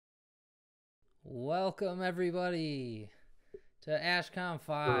Welcome everybody to AshCon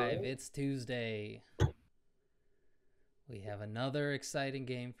 5. It's Tuesday. We have another exciting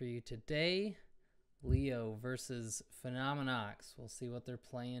game for you today. Leo versus Phenomeноx. We'll see what they're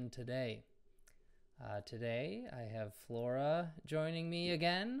playing today. Today I have Flora joining me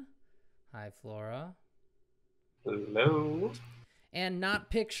again. Hi Flora. Hello. And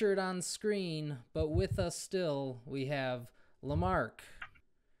not pictured on screen, but with us still, we have Lamarck.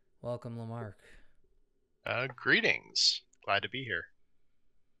 Welcome, Lamarck. Greetings. Glad to be here.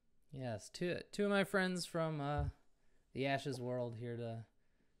 Yes, two of my friends from the Ashes world here to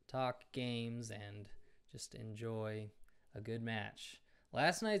talk games and just enjoy a good match.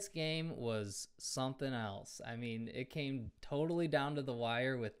 Last night's game was something else. I mean, it came totally down to the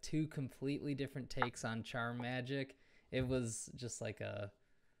wire with two completely different takes on Charm Magic. It was just like a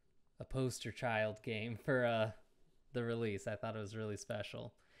poster child game for the release. I thought it was really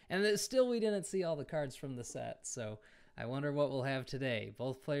special. And still we didn't see all the cards from the set, so I wonder what we'll have today.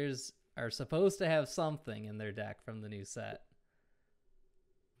 Both players are supposed to have something in their deck from the new set.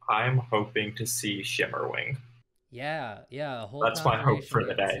 I'm hoping to see Shimmerwing. Yeah, a whole That's my hope for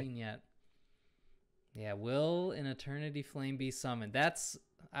the day. Seen yet. Yeah, will an Eternity Flame be summoned? That's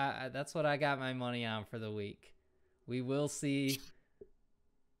what I got my money on for the week. We will see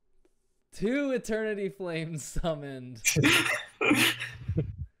 2 Eternity Flames summoned.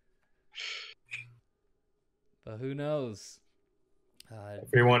 But who knows?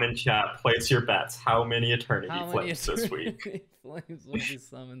 Everyone in chat, place your bets. How many Eternity Flames this week? Flames will be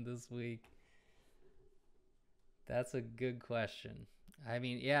summoned this week? That's a good question. I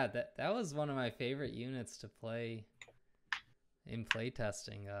mean, yeah, that was one of my favorite units to play in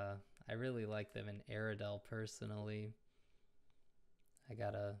playtesting. I really like them in Aerodel personally. I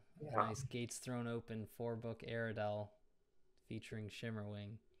got a nice Gates Thrown Open 4-book Aerodel featuring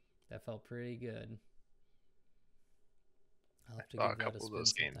Shimmerwing. That felt pretty good. I'll have to give a couple of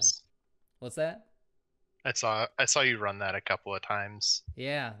those games. What's that? I saw you run that a couple of times.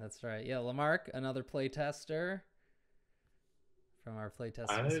 Yeah, that's right. Yeah, Lamarck, another playtester from our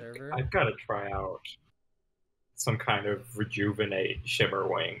playtesting server. I've got to try out some kind of Rejuvenate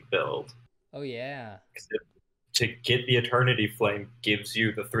Shimmerwing build. Oh yeah. To get the Eternity Flame gives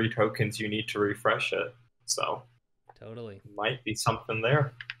you the 3 tokens you need to refresh it. So totally might be something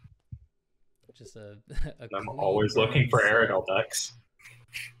there. Just a I'm always looking for Aerodel decks.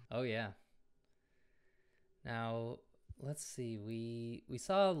 Oh yeah. Now let's see. We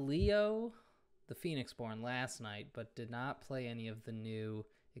saw Leo, the Phoenixborn, last night, but did not play any of the new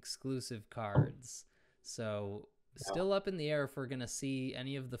exclusive cards. So still up in the air if we're gonna see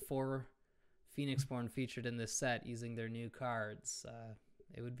any of the 4 Phoenixborn featured in this set using their new cards.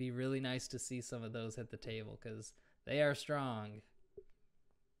 It would be really nice to see some of those hit the table because they are strong.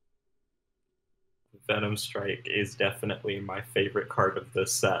 Venom Strike is definitely my favorite card of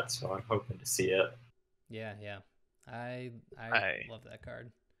this set, so I'm hoping to see it. Yeah. I love that card.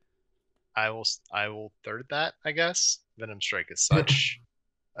 I will third that, I guess. Venom Strike is such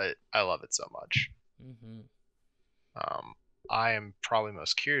I love it so much. I am probably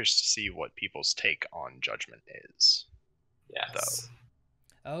most curious to see what people's take on Judgment is. Yes.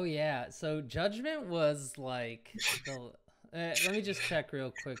 Though. Oh yeah, so Judgment was like the let me just check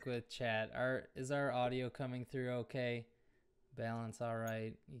real quick with chat. Is our audio coming through okay? Balance all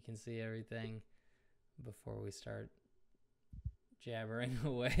right? You can see everything before we start jabbering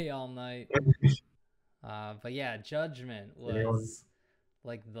away all night. But yeah, Judgment was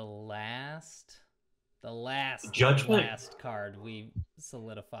like the last card we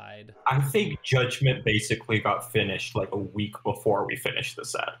solidified. I think Judgment basically got finished like a week before we finished the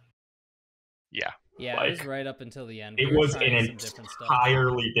set. Yeah, like, it was right up until the end. It was an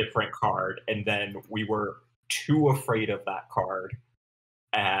entirely different card, and then we were too afraid of that card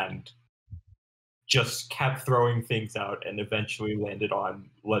and just kept throwing things out and eventually landed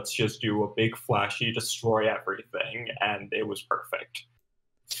on, let's just do a big flashy destroy everything, and it was perfect.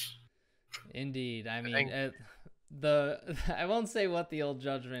 Indeed. I mean, I won't say what the old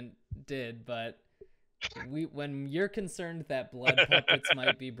Judgment did, but when you're concerned that blood puppets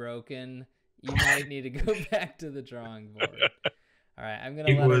might be broken, you might need to go back to the drawing board. All right, I'm going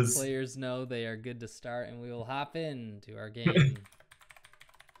to let our players know they are good to start, and we will hop into our game.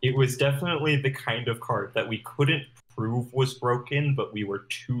 It was definitely the kind of card that we couldn't prove was broken, but we were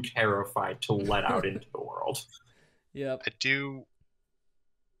too terrified to let out into the world. Yep. I do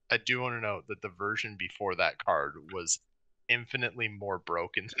want to note that the version before that card was infinitely more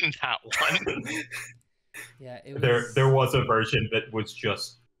broken than that one. Yeah, it was... there was a version that was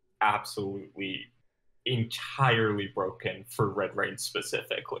just absolutely entirely broken for Red Rain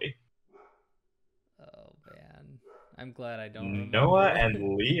specifically. I'm glad I don't remember. Noah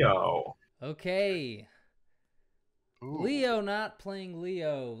and Leo. Okay. Ooh. Leo not playing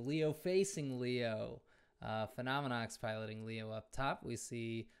Leo. Leo facing Leo. Phenomeноx piloting Leo up top. We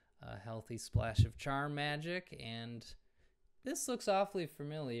see a healthy splash of charm magic, and this looks awfully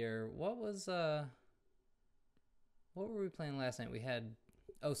familiar. What were we playing last night? We had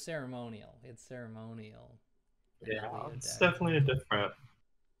ceremonial. We had ceremonial. Yeah, it's definitely a different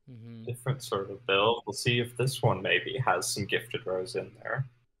sort of build. We'll see if this one maybe has some gifted rose in there.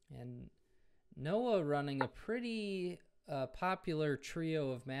 And Noah running a pretty popular trio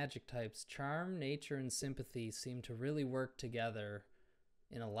of magic types. Charm, nature, and sympathy seem to really work together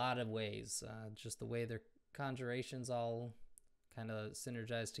in a lot of ways. Just the way their conjurations all kind of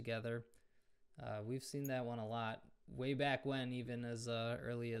synergize together. We've seen that one a lot. Way back when, even as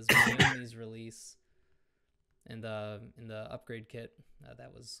early as Miami's release in the upgrade kit.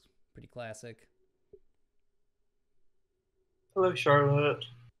 That was pretty classic. Hello, Charlotte.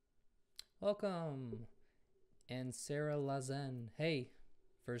 Welcome. And Sarah Lazen. Hey,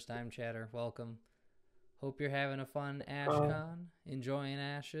 first time chatter. Welcome. Hope you're having a fun AshCon. Enjoying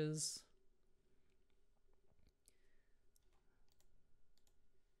Ashes.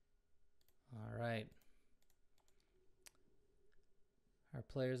 All right. Our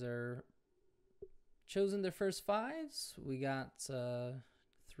players are chosen their first fives. We got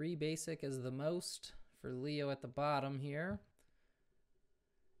 3 basic as the most for Leo at the bottom here.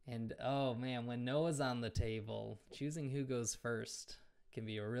 And oh man, when Noah's on the table, choosing who goes first can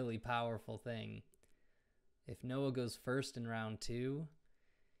be a really powerful thing. If Noah goes first in round 2,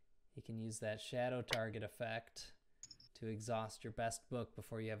 he can use that shadow target effect to exhaust your best book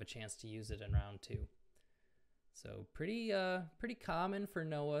before you have a chance to use it in round 2. So pretty common for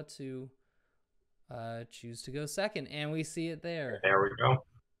Noah to choose to go second, and we see it there. There we go.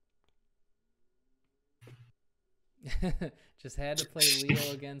 Just had to play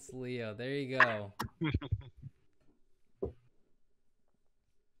Leo against Leo. There you go.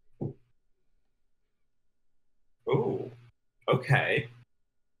 Ooh, okay.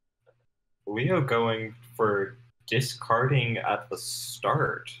 Leo going for discarding at the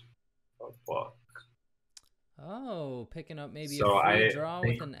start of book. Oh, picking up maybe a free draw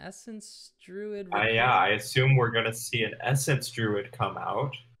with an Essence Druid. Yeah, I assume we're going to see an Essence Druid come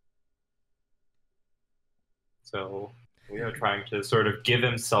out. So Leo trying to sort of give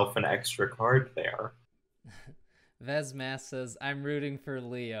himself an extra card there. Vesmas says, I'm rooting for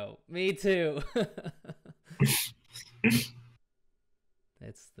Leo. Me too.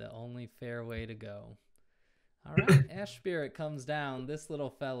 It's the only fair way to go. All right, Ash Spirit comes down. This little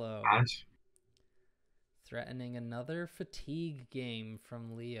fellow. Threatening another fatigue game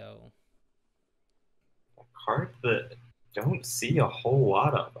from Leo. A card that don't see a whole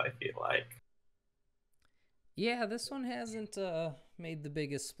lot of, I feel like. Yeah, this one hasn't made the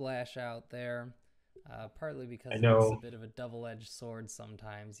biggest splash out there. Partly because it's a bit of a double-edged sword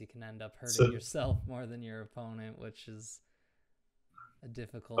sometimes. You can end up hurting yourself more than your opponent, which is a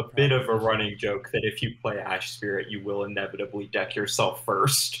difficult bit of a running joke that if you play Ash Spirit, you will inevitably deck yourself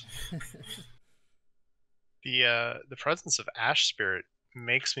first. The presence of Ash Spirit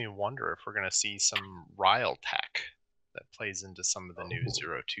makes me wonder if we're going to see some Ryle tech that plays into some of the new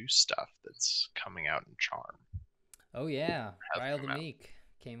 0-2 stuff that's coming out in Charm. Oh yeah, Ryle the Meek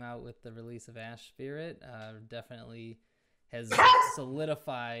came out with the release of Ash Spirit. Definitely has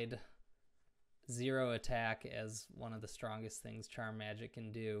solidified 0 attack as one of the strongest things Charm Magic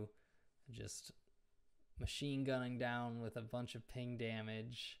can do. Just machine gunning down with a bunch of ping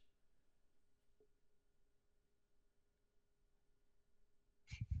damage.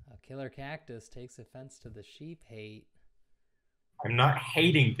 Killer Cactus takes offense to the sheep hate. I'm not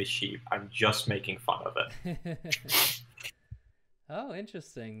hating the sheep. I'm just making fun of it. Oh,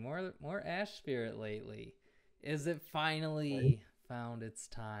 interesting. More Ash Spirit lately. Is it finally found its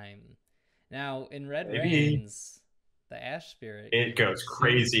time? Now, in Red Rains, the Ash Spirit... It goes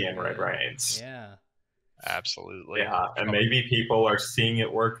crazy in Red Rains. Yeah. Absolutely. Yeah, and maybe people are seeing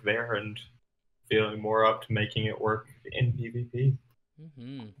it work there and feeling more up to making it work in PvP.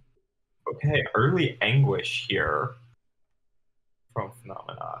 Mm-hmm. Okay, early Anguish here from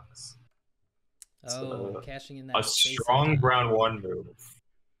Phenomeноx. Cashing in that a strong round 1 move.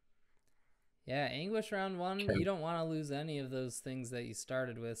 Yeah, Anguish round 1, you don't want to lose any of those things that you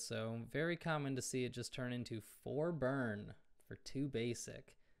started with, so very common to see it just turn into 4 burn for 2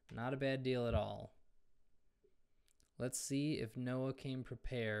 basic. Not a bad deal at all. Let's see if Noah came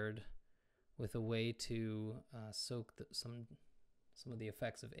prepared with a way to soak some of the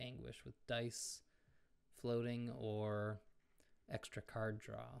effects of Anguish with dice, floating, or extra card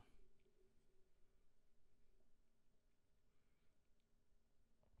draw.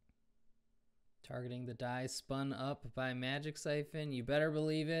 Targeting the die spun up by Magic Siphon. You better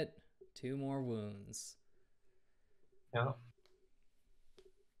believe it. 2 more wounds. Yeah.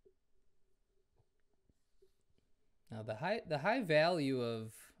 Now the high value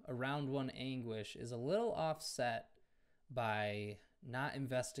of a round 1 Anguish is a little offset by not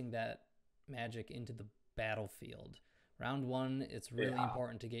investing that magic into the battlefield. Round 1, it's really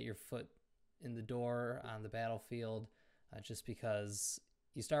important to get your foot in the door on the battlefield, just because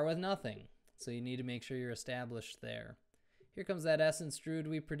you start with nothing. So you need to make sure you're established there. Here comes that Essence Druid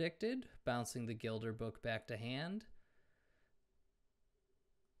we predicted, bouncing the Gilder Book back to hand.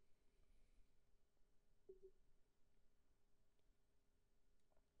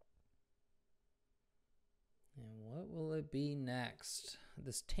 And what will it be next?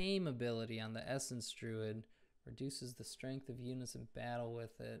 This Tame ability on the Essence Druid reduces the strength of units in battle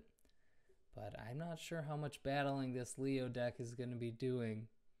with it. But I'm not sure how much battling this Leo deck is going to be doing.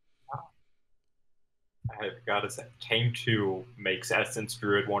 I've got to say, Tame 2 makes Essence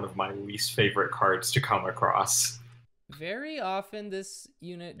Druid one of my least favorite cards to come across. Very often, this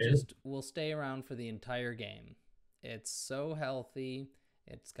unit just will stay around for the entire game. It's so healthy.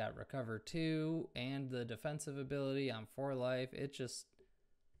 It's got Recover 2 and the defensive ability on 4 life.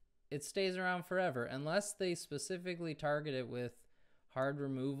 It stays around forever. Unless they specifically target it with hard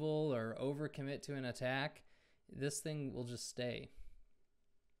removal or overcommit to an attack, this thing will just stay.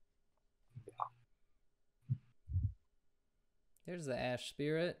 Yeah. There's the Ash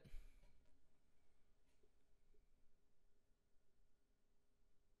Spirit.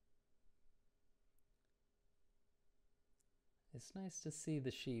 It's nice to see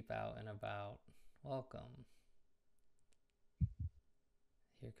the sheep out and about. Welcome.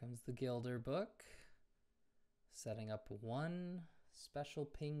 Here comes the Gilder Book. Setting up 1 special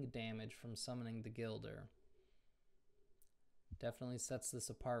ping damage from summoning the Gilder. Definitely sets this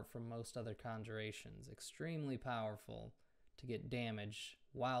apart from most other conjurations. Extremely powerful to get damage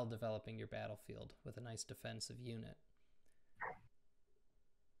while developing your battlefield with a nice defensive unit.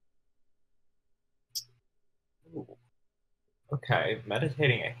 Ooh. Okay,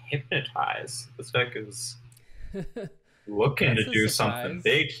 meditating a Hypnotize. This deck is looking to do something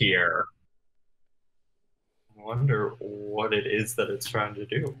big here. I wonder what it is that it's trying to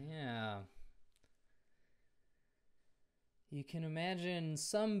do. Yeah. You can imagine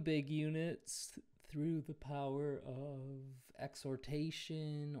some big units through the power of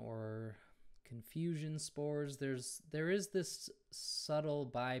exhortation or confusion spores. There is this subtle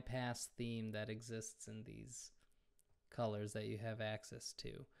bypass theme that exists in these colors that you have access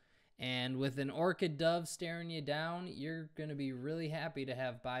to. And with an Orchid Dove staring you down, you're going to be really happy to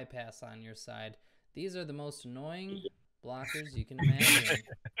have bypass on your side. These are the most annoying blockers you can imagine.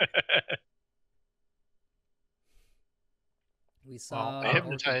 We saw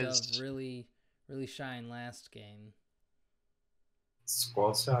Orchid Dove really shine last game.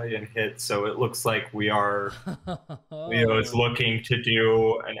 Squall Stallion hit, so it looks like we are Leo is looking to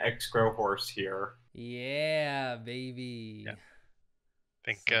do an X-Grow Horse here. Yeah, baby. Yeah.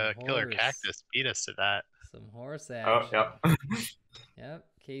 I think Killer Cactus beat us to that. Some horse action. Oh, yep. Yep.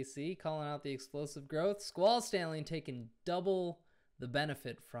 KC calling out the explosive growth. Squall Stallion taking double the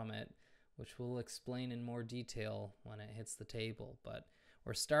benefit from it, which we'll explain in more detail when it hits the table. But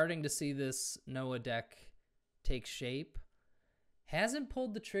we're starting to see this Noah deck take shape. Hasn't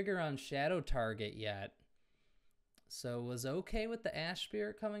pulled the trigger on Shadow Target yet. So was okay with the Ash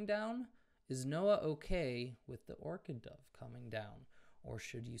Spirit coming down. Is Noah okay with the Orchid Dove coming down? Or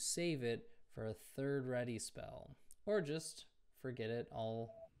should you save it for a 3rd ready spell? Or just forget it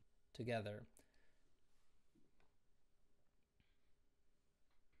all together?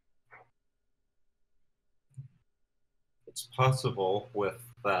 It's possible with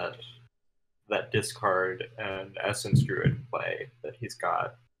that discard and Essence Druid play that he's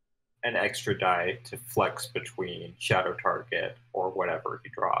got an extra die to flex between Shadow Target or whatever he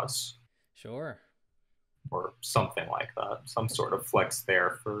draws. Sure. Or something like that. Some sort of flex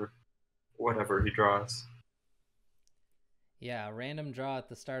there for whatever he draws. Yeah, a random draw at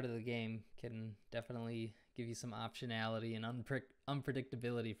the start of the game can definitely give you some optionality and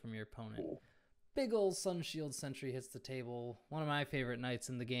unpredictability from your opponent. Big ol' Sunshield Sentry hits the table. One of my favorite knights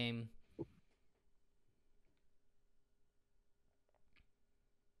in the game.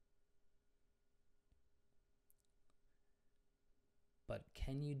 But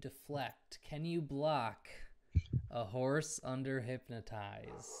can you deflect? Can you block a horse under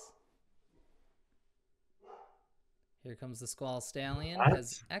Hypnotize? Here comes the Squall Stallion.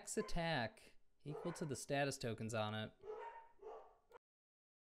 Has X attack equal to the status tokens on it.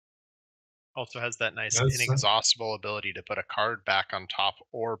 Also has that nice No, inexhaustible ability to put a card back on top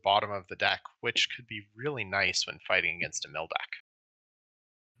or bottom of the deck, which could be really nice when fighting against a mill deck.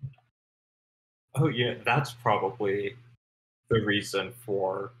 oh yeah, that's probably the reason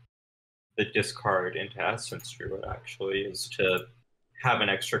for the discard into Essence Druid, actually, is to have an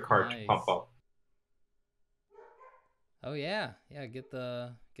extra card to pump Nice. up. Oh yeah, yeah. Get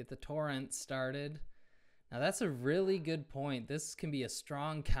the torrent started. Now that's a really good point. This can be a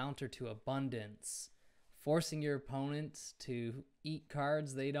strong counter to abundance, forcing your opponent to eat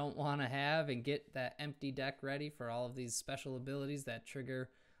cards they don't want to have and get that empty deck ready for all of these special abilities that trigger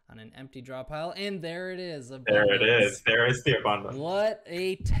on an empty draw pile. And there it is, abundance. There it is. There is the abundance. What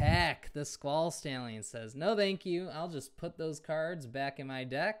a tech, the Squall Stallion says. No thank you. I'll just put those cards back in my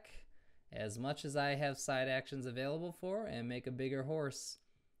deck as much as I have side actions available for and make a bigger horse.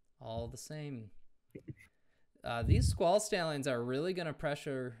 All the same. These Squall Stallions are really going to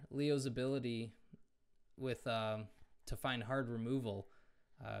pressure Leo's ability with to find hard removal.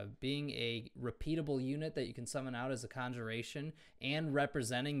 Being a repeatable unit that you can summon out as a conjuration and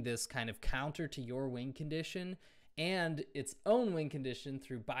representing this kind of counter to your win condition and its own win condition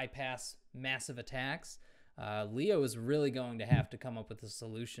through bypass massive attacks, Leo is really going to have to come up with a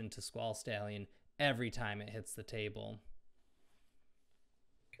solution to Squall Stallion every time it hits the table.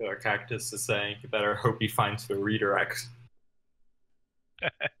 Killer Cactus is saying you better hope he finds the redirect.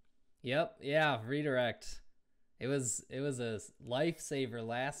 Yep, yeah, redirect. It was a lifesaver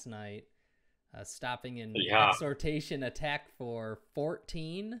last night, stopping an exhortation attack for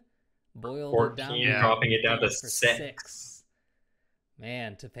 14, boiled 14, it down, dropping it down to for 6.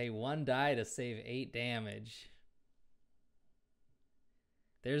 Man, to pay 1 die to save 8 damage.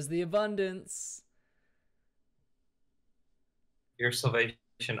 There's the abundance. Your Salvation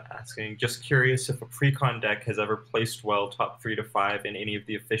asking, just curious if a precon deck has ever placed well top 3 to 5 in any of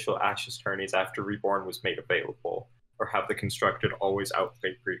the official Ashes tourneys after Reborn was made available, or have the constructed always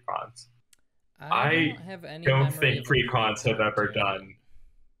outplayed precons? I don't think precons have ever done.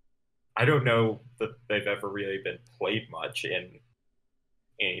 I don't know that they've ever really been played much in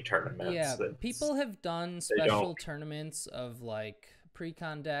any tournaments. Yeah, people have done special tournaments of like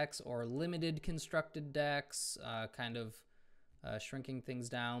precon decks or limited constructed decks, kind of shrinking things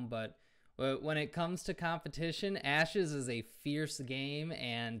down. But when it comes to competition, Ashes is a fierce game,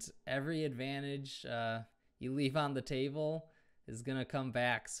 and every advantage you leave on the table is going to come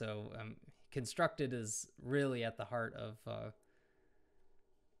back. So constructed is really at the heart of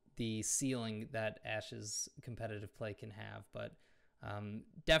the ceiling that Ashes competitive play can have. But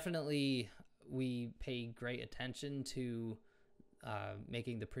definitely we pay great attention to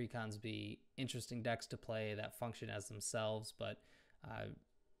making the precons be interesting decks to play that function as themselves. But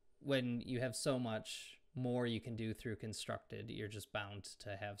when you have so much more you can do through constructed, you're just bound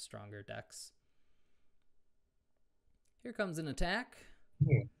to have stronger decks. Here comes an attack.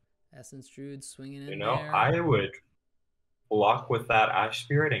 Essence Druid swinging in there. I would block with that Ash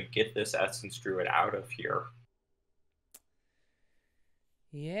Spirit and get this Essence Druid out of here.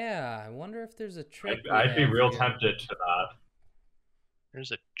 Yeah, I wonder if there's a trick. I'd be real tempted to that.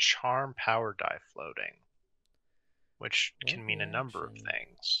 There's a Charm Power die floating, which can mean a number of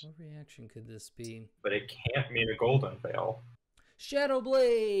things. What reaction could this be? But it can't mean a Golden Veil. Shadow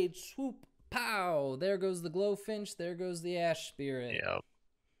Blade! Swoop! Pow! There goes the Glowfinch. There goes the Ash Spirit. Yep.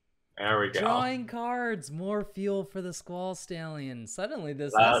 There we go. Drawing cards. More fuel for the Squall Stallion. Suddenly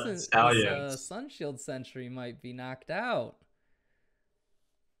this Sunshield Sentry might be knocked out.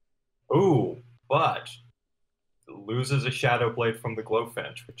 Ooh, but loses a Shadow Blade from the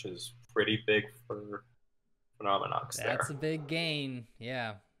Glowfinch, which is pretty big for Phenomenon. That's a big gain.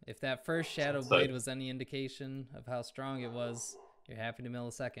 Yeah. If that first Shadow Blade was any indication of how strong it was, you're happy to mill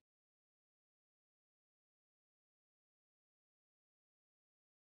a second.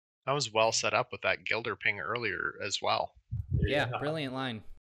 That was well set up with that Gilder ping earlier as well. Yeah, brilliant line.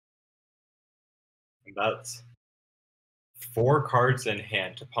 And that's 4 cards in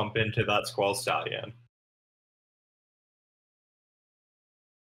hand to pump into that Squall Stallion.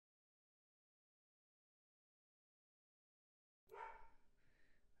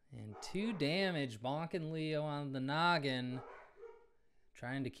 And 2 damage, bonking Leo on the noggin.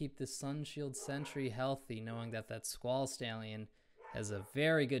 Trying to keep the Sunshield Sentry healthy, knowing that that Squall Stallion has a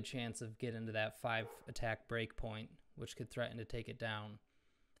very good chance of getting to that 5 attack break point, which could threaten to take it down.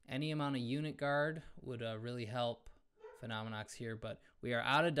 Any amount of unit guard would really help Phenomenon here, but we are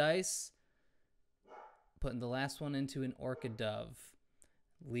out of dice. Putting the last one into an Orchid Dove,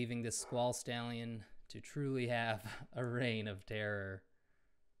 leaving this Squall Stallion to truly have a reign of terror.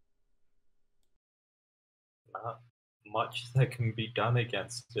 Not much that can be done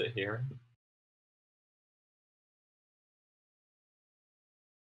against it here.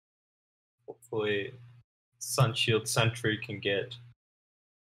 Hopefully, Sunshield Sentry can get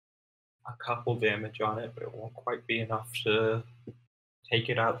a couple damage on it, but it won't quite be enough to take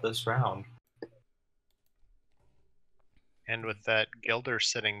it out this round. And with that Gilder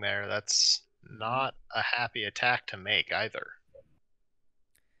sitting there, that's not a happy attack to make either.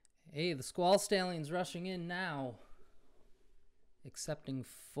 Hey, the Squall Stallions rushing in now. Accepting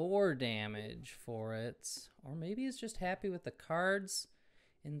 4 damage for it. Or maybe he's just happy with the cards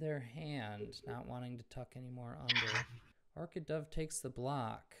in their hand, not wanting to tuck any more under. Orchid Dove takes the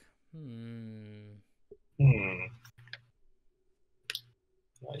block. Not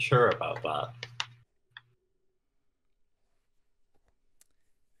sure about that.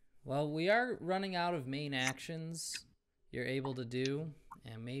 Well, we are running out of main actions you're able to do,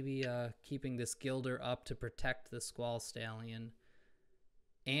 and maybe keeping this Gilder up to protect the Squall Stallion,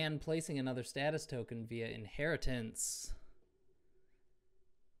 and placing another status token via inheritance.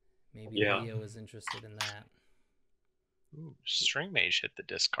 Maybe Leo is interested in that. Ooh, String Mage hit the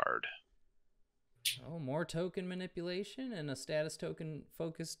discard. Oh, more token manipulation and a status token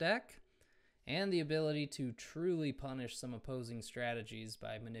focused deck, and the ability to truly punish some opposing strategies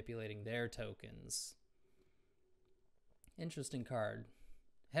by manipulating their tokens. Interesting card.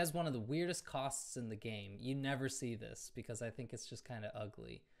 Has one of the weirdest costs in the game. You never see this because I think it's just kind of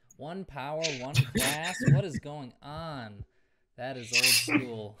ugly. 1 power, 1 class. What is going on? That is old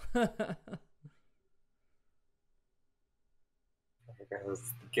school. There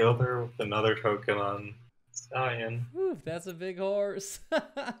goes Gilder with another token on Stallion. Whew, that's a big horse.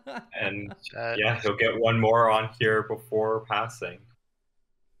 And yeah, he'll get 1 more on here before passing.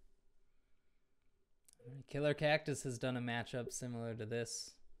 Killer Cactus has done a matchup similar to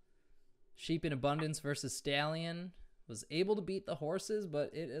this. Sheep in Abundance versus Stallion. Was able to beat the horses,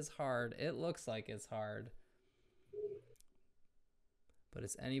 but it is hard. It looks like it's hard. But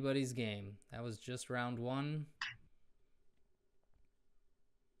it's anybody's game. That was just round 1.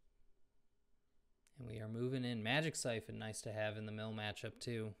 And we are moving in. Magic Siphon, nice to have in the mill matchup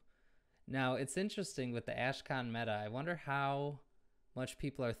too. Now, it's interesting with the AshCon meta. I wonder how much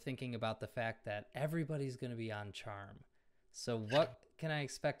people are thinking about the fact that everybody's going to be on Charm. So what can I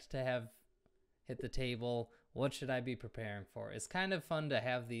expect to have hit the table? What should I be preparing for? It's kind of fun to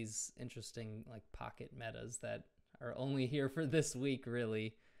have these interesting like pocket metas that are only here for this week,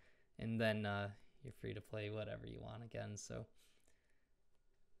 really. And then you're free to play whatever you want again. So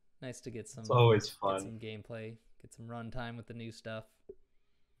nice to get some. It's always fun. Get some gameplay, get some run time with the new stuff.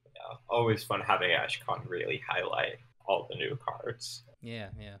 Yeah, always fun having AshCon really highlight all the new cards. Yeah.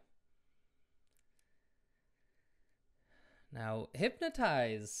 Now,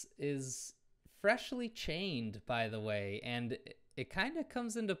 Hypnotize is freshly chained, by the way, and it kind of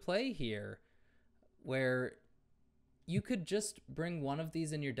comes into play here where you could just bring one of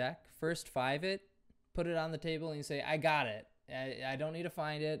these in your deck, first 5 it, put it on the table, and you say, I got it. I don't need to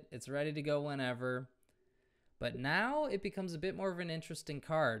find it. It's ready to go whenever. But now it becomes a bit more of an interesting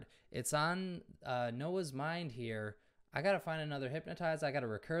card. It's on Noah's mind here. I got to find another Hypnotize. I got to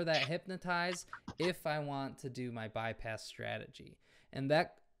recur that Hypnotize if I want to do my bypass strategy. And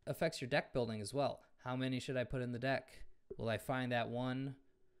that affects your deck building as well. How many should I put in the deck? Will I find that one,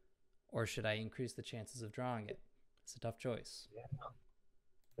 or should I increase the chances of drawing it? It's a tough choice. Yeah.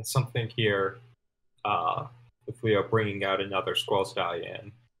 And something here, if we are bringing out another Squall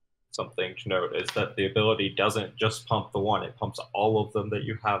Stallion, something to note is that the ability doesn't just pump the one, it pumps all of them that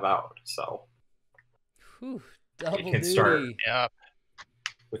you have out. So whew, double you can duty. start Yep.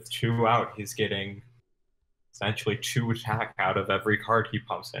 with 2 out. He's getting essentially 2 attack out of every card he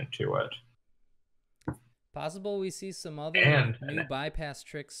pumps into it. Possible we see some other new bypass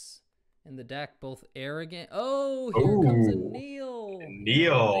tricks in the deck, both arrogant. Oh, here comes a Neil.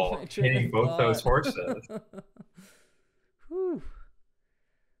 Neil hitting both those horses. Whew.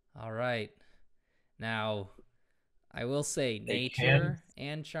 All right. Now, I will say Nature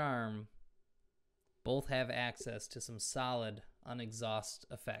and Charm both have access to some solid unexhaust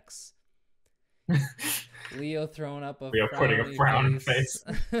effects. Leo throwing up a Leo putting a frown face.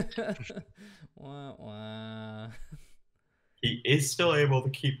 Wah, wah. He is still able to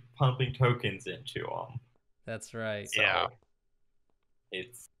keep pumping tokens into him. That's right. So yeah.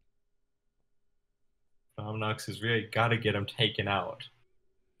 It's Dominox has really got to get him taken out.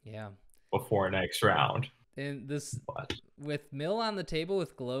 Yeah. Before next round. And this, with Mill on the table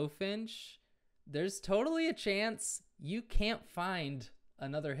with Glowfinch, there's totally a chance you can't find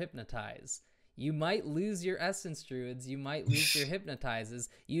another Hypnotize. You might lose your Essence Druids. You might lose your Hypnotizes.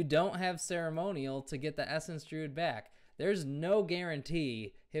 You don't have Ceremonial to get the Essence Druid back. There's no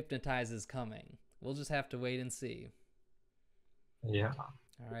guarantee Hypnotize is coming. We'll just have to wait and see. Yeah.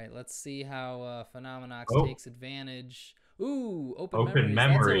 All right, let's see how Phenomeноx Oh. takes advantage. Ooh, open Open memories.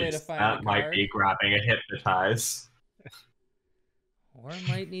 That's a way to memories. find That a might card. be grabbing a hypnotize. Or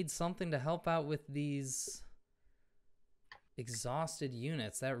might need something to help out with these exhausted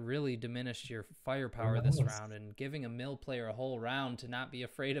units. That really diminished your firepower this round, and giving a mill player a whole round to not be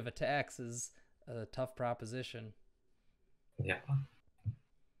afraid of attacks is a tough proposition. Yeah.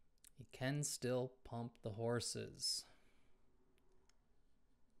 He can still pump the horses.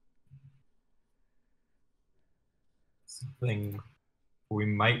 Something we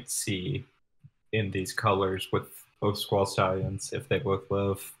might see in these colors with both Squall Stallions, if they both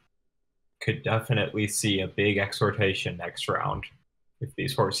live, could definitely see a big exhortation next round if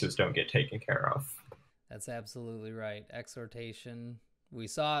these horses don't get taken care of. That's absolutely right. Exhortation. We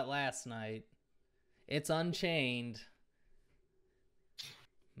saw it last night. It's unchained.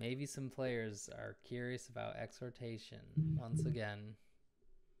 Maybe some players are curious about exhortation once again.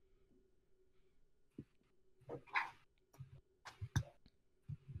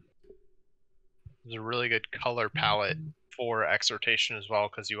 There's a really good color palette for exhortation as well,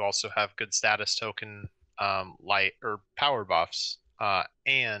 because you also have good status token light or power buffs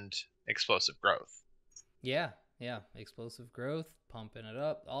and explosive growth. Yeah. Explosive growth, pumping it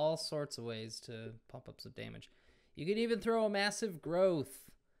up, all sorts of ways to pump up some damage. You can even throw a massive growth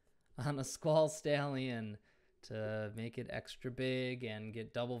on a Squall Stallion to make it extra big and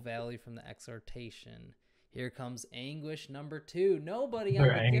get double value from the exhortation. Here comes Anguish number 2. Nobody on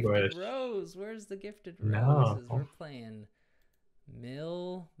the Gifted Rose. Where's the Gifted Roses? We're playing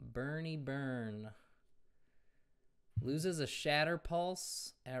Mill Bernie Burn. Loses a Shatter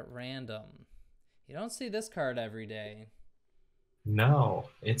Pulse at random. You don't see this card every day. No,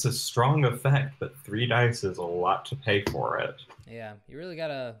 it's a strong effect, but 3 dice is a lot to pay for it. Yeah, you really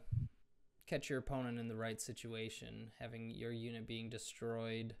gotta catch your opponent in the right situation, having your unit being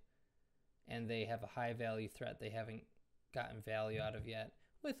destroyed and they have a high value threat they haven't gotten value out of yet,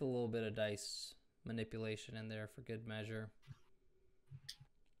 with a little bit of dice manipulation in there for good measure.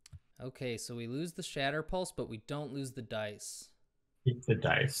 Okay, so we lose the Shatter Pulse, but we don't lose the dice. Keep the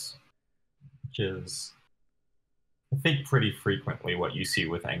dice, which is, I think, pretty frequently what you see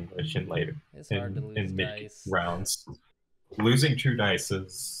with Anguish in later it's hard to lose in mid dice. rounds. Losing 2 dice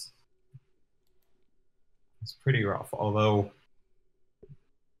is pretty rough, although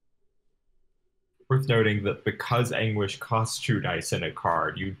worth noting that because Anguish costs 2 dice in a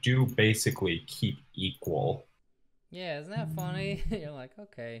card, you do basically keep equal. Yeah, isn't that funny? You're like,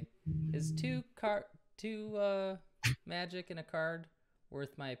 okay, is 2 magic in a card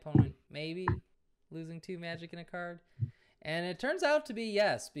worth my opponent maybe losing 2 magic in a card? And it turns out to be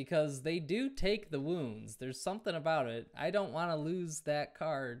yes, because they do take the wounds. There's something about it. I don't want to lose that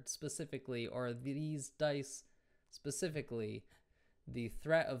card specifically, or these dice specifically. The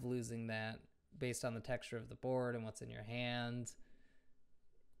threat of losing that based on the texture of the board and what's in your hand.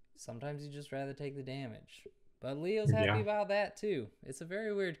 Sometimes you just rather take the damage. But Leo's happy about that too. It's a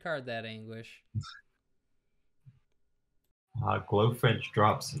very weird card, that Anguish. Glowfinch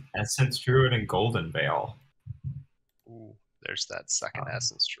drops an Essence Druid and Golden Veil. Ooh, there's that second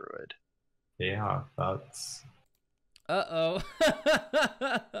Essence Druid. Yeah, that's... Uh-oh.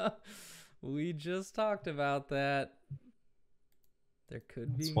 We just talked about that. There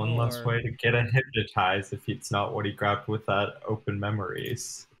could be one more. less way to get a Hypnotize if it's not what he grabbed with that Open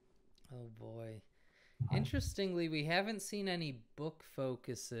Memories. Oh boy. Interestingly, we haven't seen any book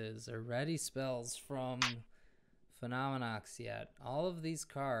focuses or ready spells from Phenomeноx yet. All of these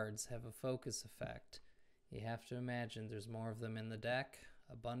cards have a focus effect. You have to imagine there's more of them in the deck.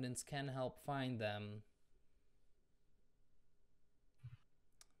 Abundance can help find them.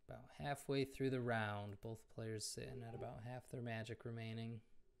 About halfway through the round, both players sitting at about half their magic remaining.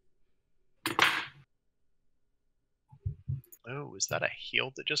 Oh, is that a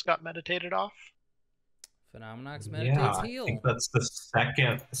heal that just got meditated off? Phenomeноx meditates heal. I think that's the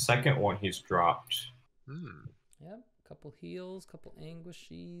second one he's dropped. Yep, couple heals, couple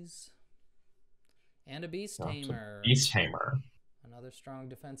anguishes, and a Beast Tamer. Beast Tamer. Another strong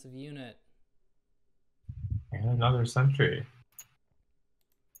defensive unit. And another sentry.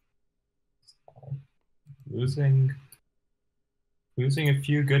 Losing a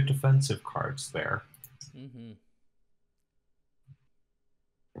few good defensive cards there. Mm-hmm.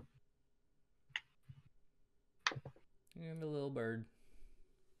 And a little bird.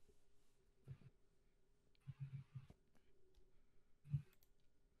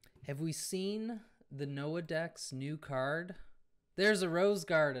 Have we seen the Noah deck's new card? There's a Rose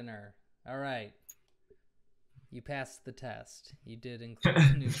Gardener. All right. You passed the test. You did include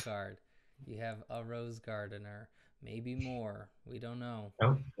a new card. You have a Rose Gardener. Maybe more. We don't know.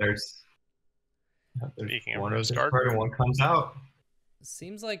 Oh, there's Speaking of one Rose in Garden. discard and one comes out.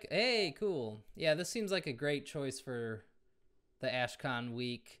 Seems like, hey, cool. Yeah, this seems like a great choice for the AshCon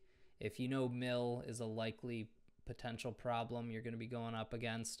week. If you know Mill is a likely potential problem you're going to be going up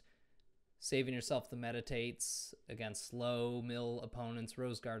against, saving yourself the meditates against slow Mill opponents,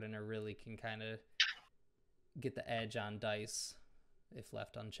 Rose Gardener really can kind of get the edge on dice if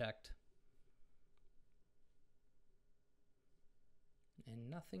left unchecked. And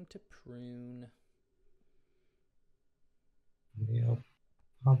nothing to prune. Yep.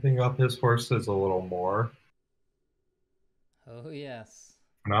 Pumping up his horses a little more. Oh, yes.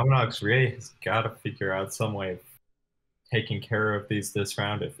 Phenomenon really has got to figure out some way of taking care of these this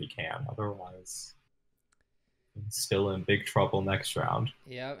round if he can. Otherwise, he's still in big trouble next round.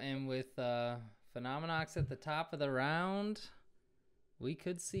 Yep, and with Phenomeноx at the top of the round, we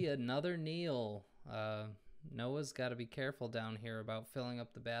could see another kneel. Noah's got to be careful down here about filling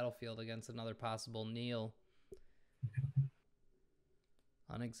up the battlefield against another possible kneel.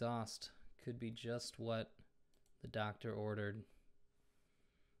 Unexhaust could be just what the doctor ordered.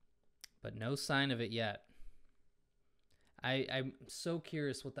 But no sign of it yet. I'm so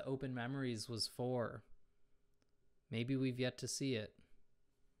curious what the open memories was for. Maybe we've yet to see it.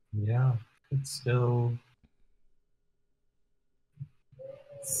 Yeah, it's still...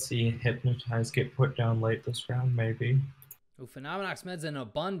 See Hypnotize get put down late this round, maybe. Oh, Phenomeноx Med's in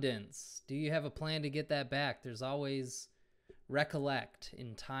abundance. Do you have a plan to get that back? There's always Recollect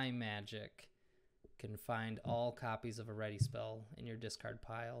in Time Magic. Can find all copies of a ready spell in your discard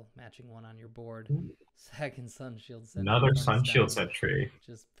pile, matching one on your board. Second Sunshield Sentry. Another Sunshield Sentry.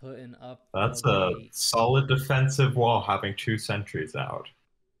 Just putting up. That's a solid defensive wall having 2 sentries out.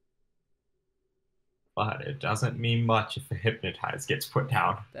 But it doesn't mean much if a Hypnotize gets put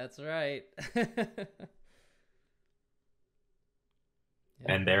down. That's right.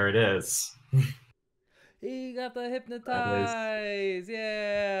 And there it is. He got the Hypnotize.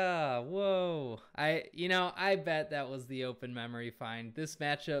 Yeah. Whoa. I bet that was the open memory find. This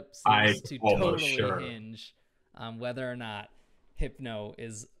matchup seems to totally hinge on whether or not Hypno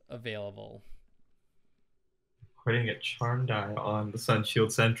is available. Putting a Charm Die on the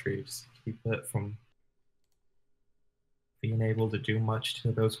Sunshield Sentry just to keep it from being able to do much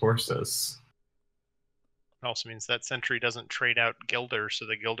to those horses. It also means that Sentry doesn't trade out Gilder, so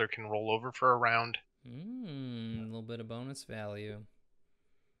the Gilder can roll over for a round. A little bit of bonus value.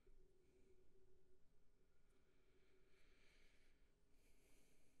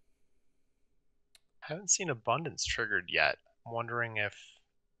 I haven't seen Abundance triggered yet. I'm wondering if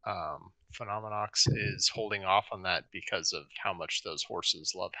Phenomeноx is holding off on that because of how much those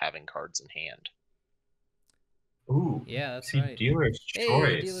horses love having cards in hand. Ooh, yeah, that's right. Dealer's Choice.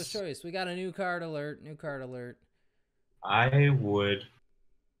 Hey, Dealer's Choice. We got a new card alert.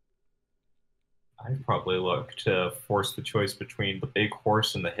 I'd probably look to force the choice between the big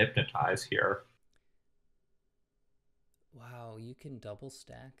horse and the Hypnotize here. Wow, you can double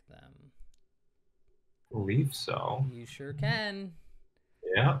stack them. I believe so. You sure can.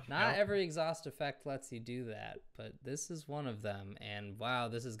 Yeah. Not every exhaust effect lets you do that, but this is one of them. And wow,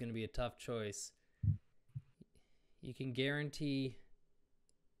 this is going to be a tough choice. You can guarantee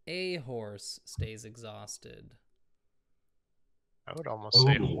a horse stays exhausted. I would almost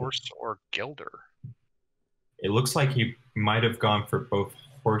say horse or Gilder. It looks like he might have gone for both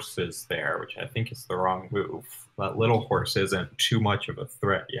horses there, which I think is the wrong move. That little horse isn't too much of a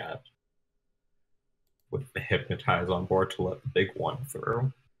threat yet, with the Hypnotize on board to let the big one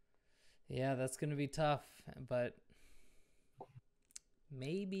through. Yeah, that's going to be tough, but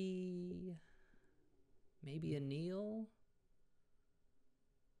maybe a kneel?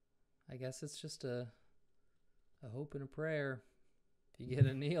 I guess it's just a hope and a prayer if you get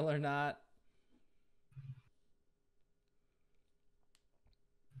a kneel or not.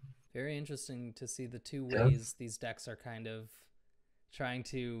 Very interesting to see the two ways these decks are kind of trying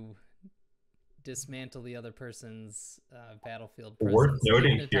to dismantle the other person's battlefield presence. Worth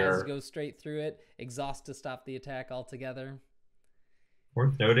noting Hypnotize here, to go straight through it, exhaust to stop the attack altogether.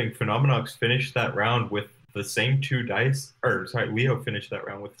 Worth noting, Phenomeноx finished that round with the same 2 dice, or sorry, Leo finished that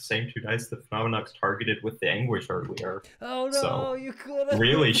round with the same 2 dice that Phenomeноx targeted with the Anguish earlier. Oh no, so you could have.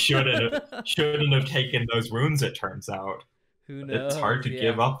 Really shouldn't have taken those wounds, it turns out. Who knows? It's hard to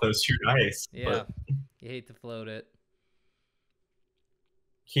give up those 2 dice. Yeah, but you hate to float it.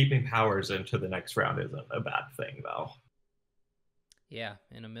 Keeping powers into the next round isn't a bad thing, though. Yeah,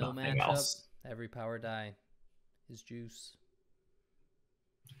 in a mill Nothing matchup, else. every power die is juice.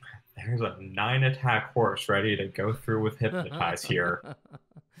 There's a 9 attack horse ready to go through with Hypnotize here.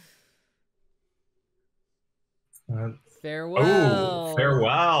 Farewell.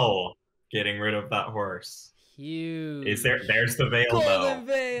 Farewell. Getting rid of that horse. Huge. There's the veil Golden though.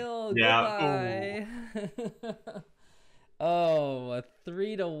 Veil. Yeah. Goodbye. Oh, a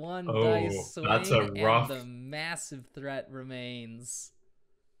 3-1 dice swing, that's a rough... and the massive threat remains.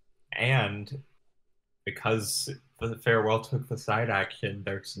 And because the Farewell took the side action,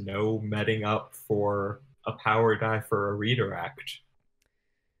 there's no metting up for a power die for a redirect.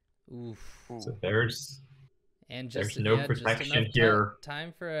 Oof. So there's no protection just here.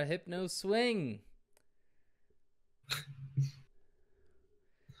 Time for a Hypno swing.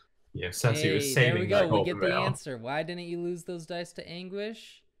 Yeah, Ceci hey, was saving there we go. that We get the veil. answer. Why didn't you lose those dice to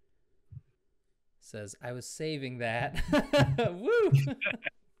Anguish? Says, I was saving that. Woo!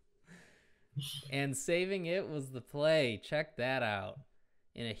 And saving it was the play. Check that out.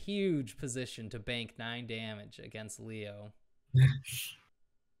 In a huge position to bank 9 damage against Leo.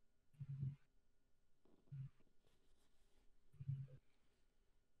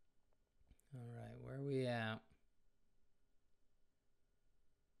 All right, where are we at?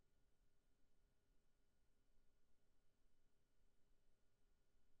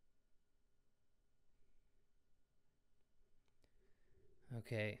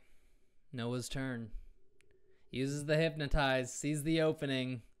 Okay, Noah's turn. Uses the Hypnotize, sees the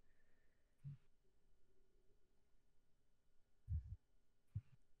opening.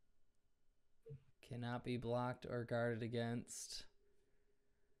 Cannot be blocked or guarded against.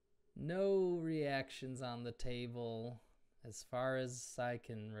 No reactions on the table, as far as I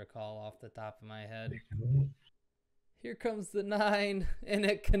can recall off the top of my head. Here comes the 9, and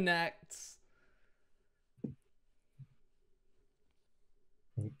it connects.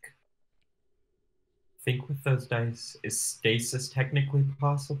 I think with those dice, is stasis technically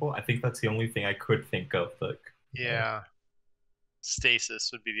possible? I think that's the only thing I could think of. Yeah.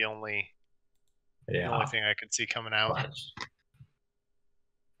 Stasis would be the only thing I could see coming out. But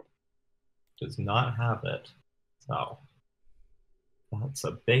does not have it. So that's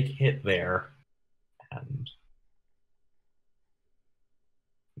a big hit there. And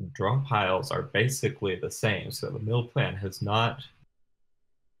draw piles are basically the same. So the mill plan has not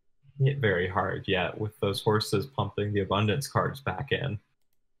hit very hard yet with those horses pumping the abundance cards back in.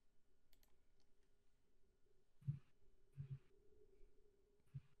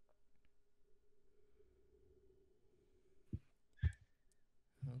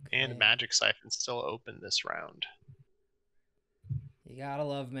 Okay. And Magic Siphon's still open this round. You gotta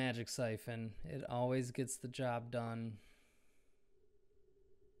love Magic Siphon. It always gets the job done.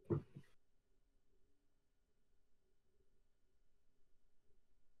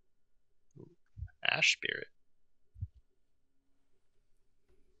 Ash Spirit.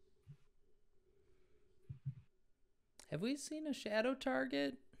 Have we seen a shadow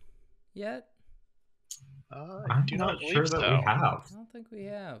target yet? I do not sure believe that so. we have. I don't think we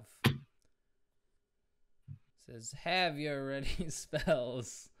have. Says, have your ready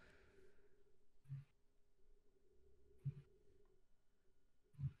spells.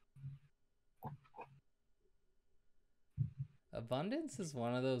 Abundance is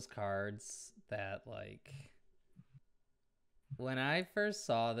one of those cards that, like, when I first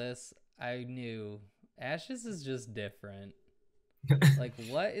saw this, I knew Ashes is just different. Like,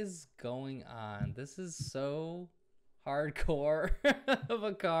 what is going on? This is so hardcore of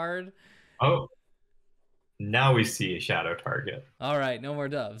a card. Oh, now we see a shadow target. All right, no more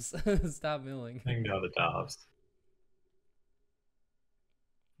doves. Stop milling. Hang down the doves.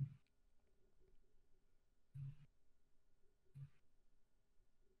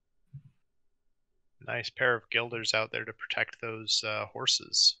 Nice pair of Gilders out there to protect those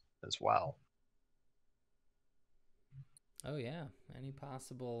horses as well. Oh, yeah. Any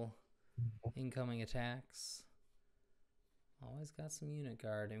possible incoming attacks. Always got some unit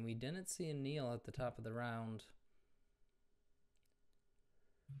guard. And we didn't see a kneel at the top of the round.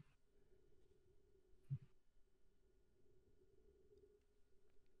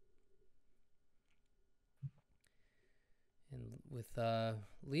 And with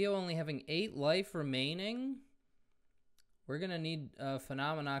Leo only having 8 life remaining, we're going to need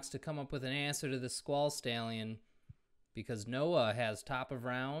Phenomeноx to come up with an answer to the Squall Stallion. Because Noah has top of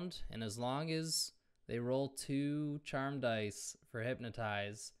round, and as long as they roll 2 charm dice for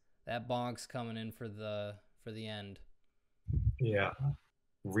Hypnotize, that bonk's coming in for the end. Yeah.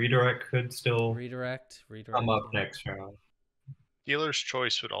 Redirect could still redirect come up next round. Dealer's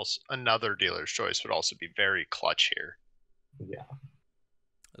Choice would also, another Dealer's Choice would also be very clutch here. Yeah.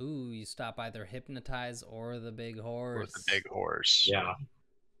 Ooh, you stop either Hypnotize or the big horse. Or the big horse. Yeah.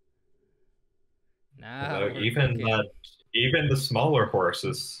 Now even the smaller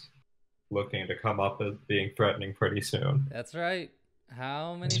horses looking to come up as being threatening pretty soon. That's right.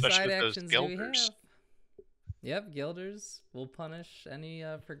 How many Especially side with those actions do we Gilders. have? Yep, Gilders will punish any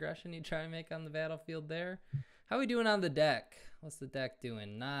progression you try and make on the battlefield there. How are we doing on the deck? What's the deck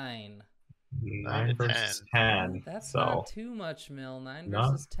doing? 9. 9 versus 10. 10. That's so not too much, Mill. 9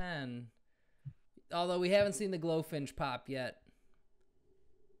 not- versus 10. Although we haven't seen the Glowfinch pop yet.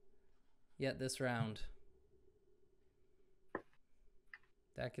 This round.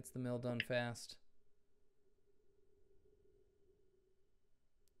 That gets the mill done fast.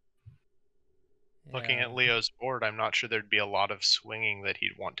 Looking Yeah. at Leo's board, I'm not sure there'd be a lot of swinging that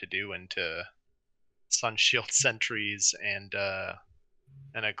he'd want to do into Sunshield Sentries and a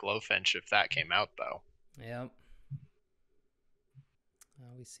Glowfinch if that came out, though. Yep.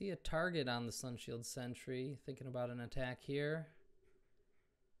 We see a target on the Sunshield Sentry. Thinking about an attack here.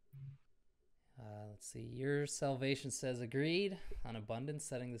 Let's see. Your Salvation says agreed on Abundance,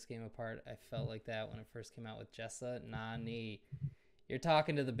 setting this game apart. I felt like that when it first came out with Jessa. Nani. You're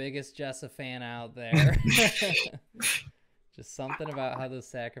talking to the biggest Jessa fan out there. Just something about how those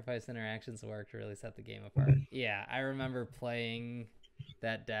sacrifice interactions worked really set the game apart. Yeah, I remember playing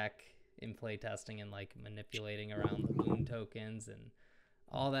that deck in playtesting and like manipulating around the moon tokens and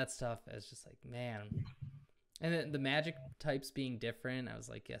all that stuff. It's just like, man. And then the magic types being different, I was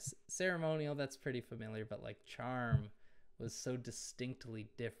like, yes, ceremonial, that's pretty familiar, but like charm was so distinctly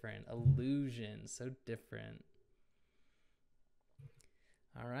different. Illusion, so different.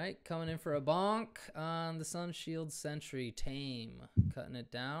 All right, coming in for a bonk on the Sunshield Sentry. Tame, cutting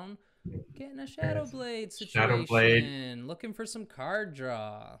it down. Getting a Shadow Blade situation. Shadow Blade. Looking for some card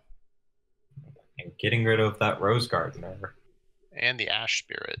draw. And getting rid of that Rose Gardener. And the Ash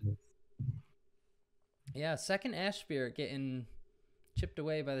Spirit. Yeah, second Ash Spirit getting chipped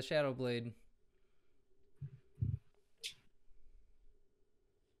away by the Shadow Blade.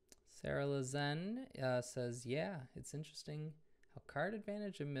 Sarah Lazen says, yeah, it's interesting how card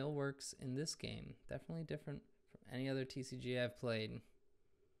advantage and mill works in this game. Definitely different from any other TCG I've played.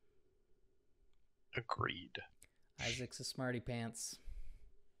 Agreed. Isaac's a smarty pants.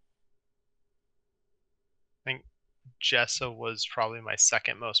 I think Jessa was probably my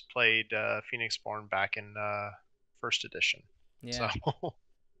second most played Phoenixborn back in first edition. Yeah. So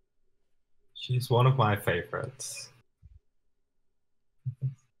She's one of my favorites.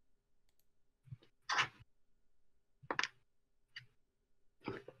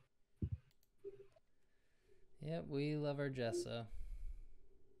 Yep, we love our Jessa.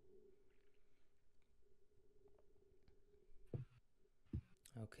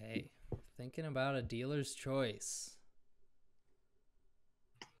 Okay, thinking about a dealer's choice.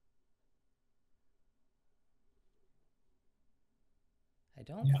 I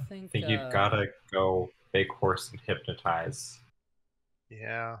don't think... I think you've got to go Big Horse and Hypnotize.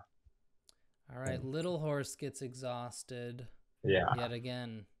 yeah. All right, Little Horse gets exhausted. Yeah. Yet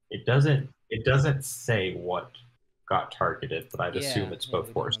again. It doesn't say what got targeted, but I'd assume it's both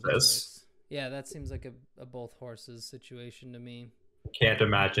we don't have a horses. choice. Yeah, that seems like a both horses situation to me. Can't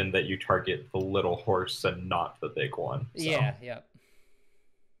imagine that you target the little horse and not the big one. So. Yeah, yep.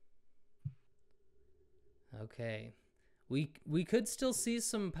 Okay. We could still see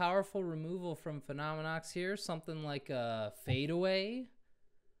some powerful removal from Phenomenox here. Something like a Fadeaway.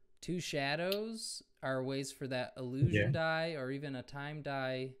 2 shadows are ways for that illusion die, or even a time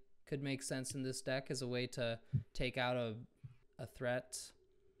die could make sense in this deck as a way to take out a threat.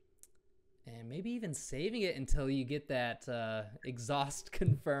 And maybe even saving it until you get that exhaust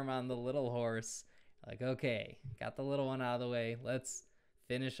confirm on the little horse. Like, okay, got the little one out of the way. Let's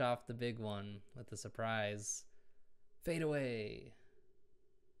finish off the big one with the surprise. Fade away.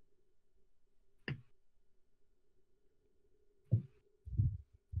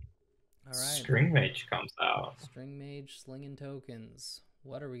 All right. String Mage comes out. String Mage slinging tokens.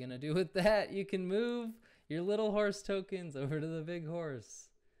 What are we going to do with that? You can move your little horse tokens over to the big horse.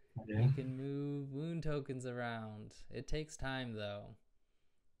 Yeah. You can move wound tokens around. It takes time, though.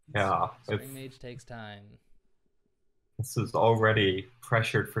 Yeah. String Mage takes time. This is already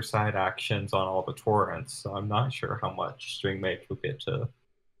pressured for side actions on all the torrents, so I'm not sure how much String Mage will get to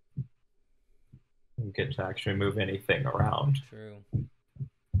actually move anything around. True.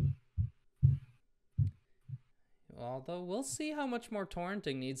 Although we'll see how much more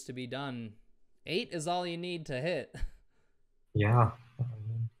torrenting needs to be done. 8 is all you need to hit. Yeah.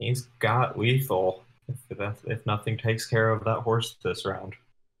 He's got lethal if nothing takes care of that horse this round.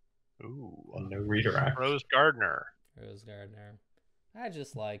 Ooh. No redirect. Rose Gardener. Rose Gardener. I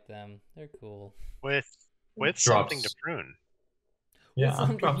just like them. They're cool. With Drops. something to prune. Yeah,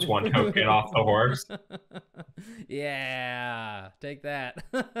 Something drops to 1 prove. token off the horse. Yeah, take that.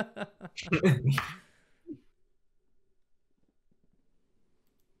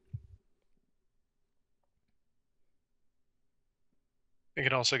 We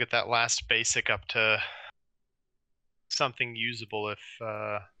can also get that last basic up to something usable if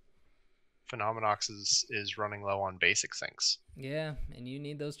Phenomenox is running low on basic sinks. Yeah, and you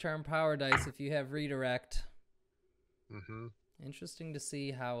need those charm power dice if you have redirect. Mm-hmm. Interesting to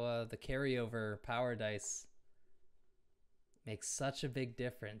see how the carryover power dice makes such a big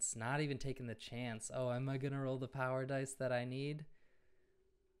difference. Not even taking the chance. Oh, am I going to roll the power dice that I need?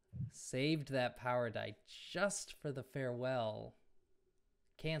 Saved that power die just for the farewell.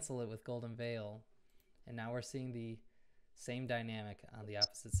 Cancel it with Golden Veil. And now we're seeing the same dynamic on the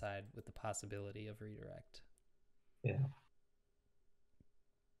opposite side with the possibility of redirect. Yeah.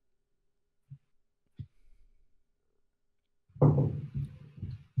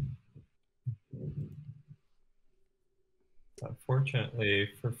 Unfortunately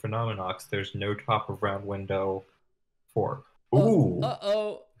for Phenomenox, there's no top of round window for. Ooh.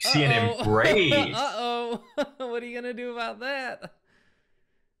 Uh-oh. See an Embrace. Uh-oh. What are you going to do about that?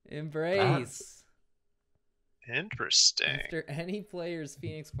 Embrace. Interesting. After any player's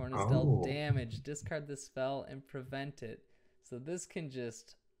Phoenix Born is dealt damage, discard the spell and prevent it. So this can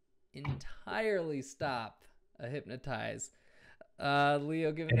just entirely stop a Hypnotize.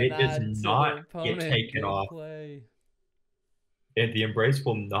 Leo giving a nod to their opponent. Get taken off. Play. The Embrace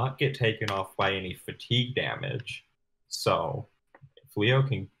will not get taken off by any fatigue damage. So if Leo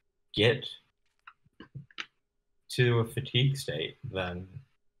can get to a fatigue state, then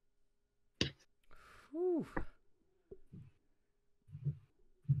Whew.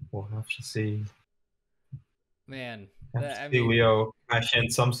 we'll have to see. Man, Leo cash in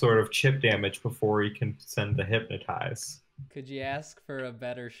some sort of chip damage before he can send the Hypnotize. Could you ask for a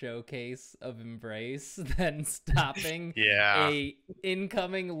better showcase of Embrace than stopping Yeah. a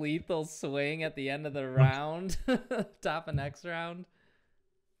incoming lethal swing at the end of the round, top of next round?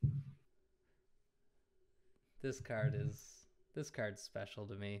 This card's special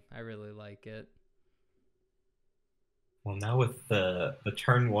to me. I really like it. Well, now with the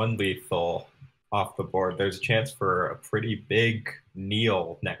turn 1 lethal off the board, there's a chance for a pretty big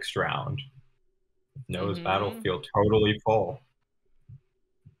kneel next round. Noah's battlefield totally full.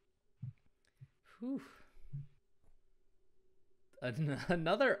 Whew.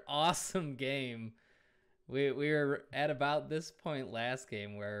 Another awesome game. We were at about this point last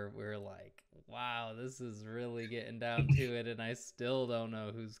game where we were like, wow, this is really getting down to it, and I still don't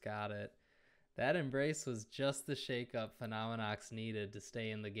know who's got it. That Embrace was just the shakeup Phenomenox needed to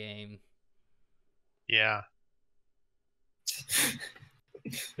stay in the game. Yeah.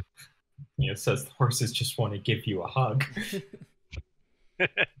 It says the horses just want to give you a hug.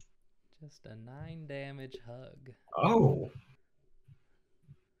 Just a 9 damage hug. Oh.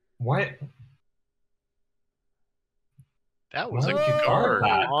 What? That was Why a would you guard guard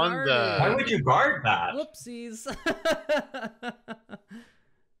that? on the. Why would you guard that? Whoopsies.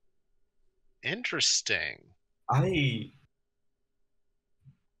 Interesting.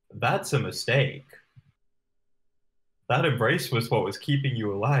 That's a mistake. That Embrace was what was keeping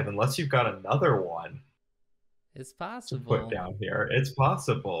you alive, unless you've got another one. It's To possible. put down here. It's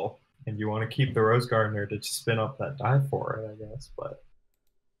possible. And you want to keep the Rose Gardener to spin up that die for it, I guess, but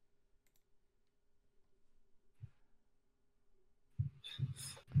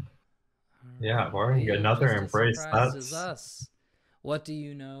yeah, barring another Embrace, that's us. What do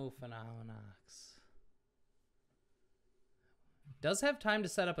you know, Phenomenox? Does have time to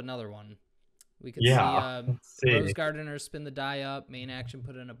set up another one. We could see Rose Gardener spin the die up, main action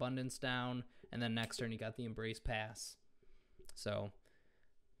put an Abundance down, and then next turn you got the Embrace pass. So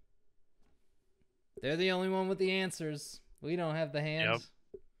they're the only one with the answers. We don't have the hand.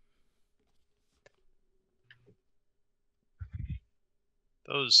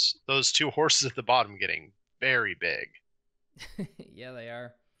 Yep. Those two horses at the bottom getting very big. Yeah, they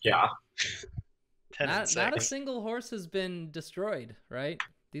are. Yeah. Not a single horse has been destroyed, right?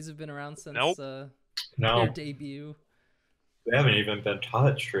 These have been around since their debut. They haven't even been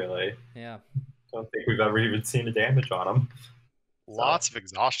touched, really. Yeah. Don't think we've ever even seen a damage on them. Lots of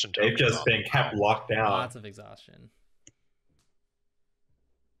exhaustion tokens. They've just been kept locked down. Lots of exhaustion.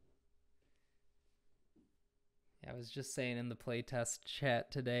 I was just saying in the playtest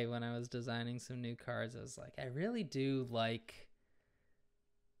chat today when I was designing some new cards, I was like, I really do like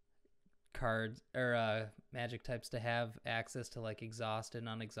cards or magic types to have access to like exhaust and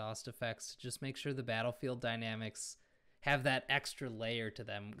unexhaust effects to just make sure the battlefield dynamics have that extra layer to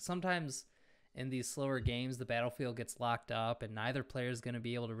them. Sometimes in these slower games, the battlefield gets locked up and neither player is going to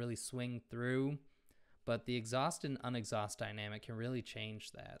be able to really swing through. But the exhaust and unexhaust dynamic can really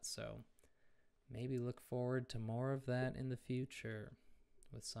change that. So maybe look forward to more of that in the future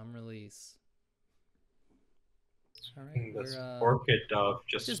with some release. All right, This we're Orchid Dove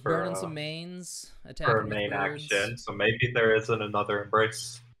just for burning some mains, for attacking with main birds. action. So maybe there isn't another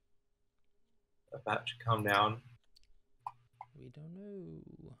Embrace about to come down. We don't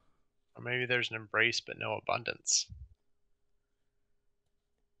know. Or maybe there's an Embrace but no Abundance.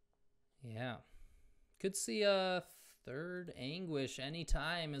 Yeah. Could see a third Anguish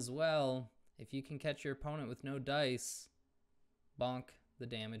anytime as well. If you can catch your opponent with no dice, bonk, the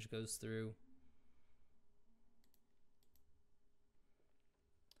damage goes through.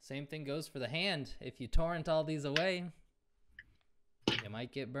 Same thing goes for the hand. If you torrent all these away, you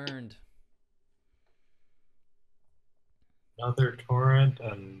might get burned. Another torrent,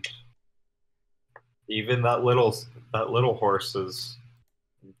 and even that little horse is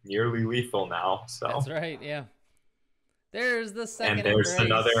nearly lethal now. So that's right. Yeah. There's the second and there's Embrace.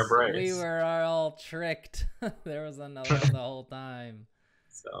 another Embrace. We were all tricked. There was another one the whole time.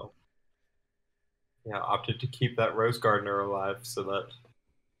 So yeah, opted to keep that Rose Gardener alive so that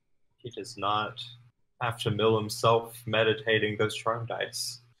he does not have to mill himself meditating those charm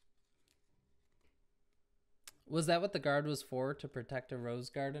dice. Was that what the guard was for, to protect a Rose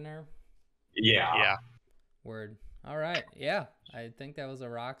Gardener? Yeah. Yeah. Word. All right. Yeah. I think that was a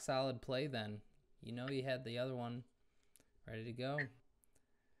rock solid play then. You know you had the other one ready to go.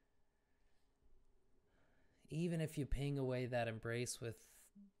 Even if you ping away that Embrace with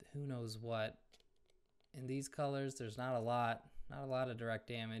who knows what, in these colors, there's not a lot of direct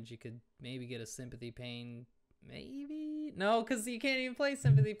damage. You could maybe get a Sympathy Pain. Maybe? No, because you can't even play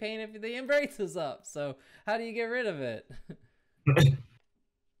Sympathy Pain if the Embrace is up. So how do you get rid of it? I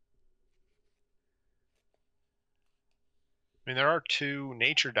mean, there are 2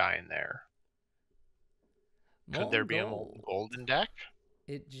 nature die in there. Could there be a Molten Golden deck?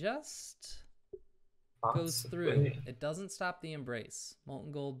 It just goes Possibly. through. It doesn't stop the Embrace.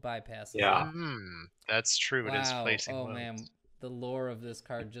 Molten Gold bypasses. Yeah. That's true. It is placing Oh wounds. man, the lore of this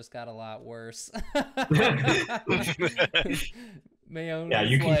card just got a lot worse. Yeah,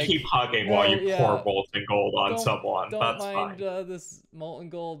 you can keep hugging while you pour Molten Gold on someone. Don't That's mind fine. this Molten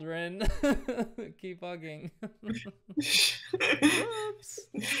Gold, Rin. Keep hugging. Whoops.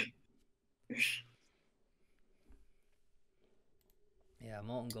 Yeah,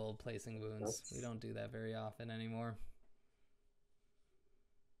 Molten Gold placing wounds. We don't do that very often anymore.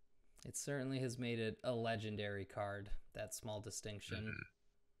 It certainly has made it a legendary card, that small distinction.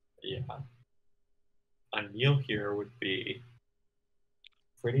 Yeah. A kneel here would be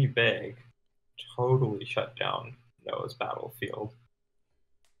pretty big. Totally shut down Noah's battlefield.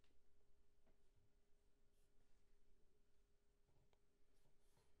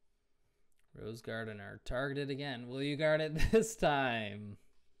 Rose Gardener, targeted again. Will you guard it this time?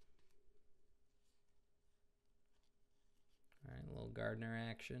 All right, a little Gardener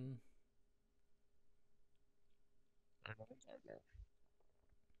action.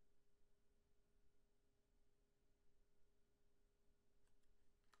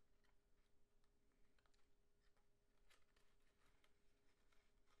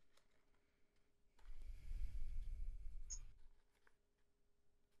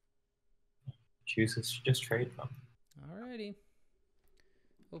 Chooses to just trade them. Alrighty.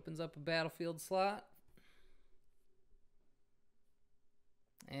 Opens up a battlefield slot.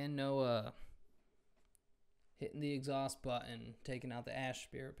 And Noah hitting the exhaust button, taking out the Ash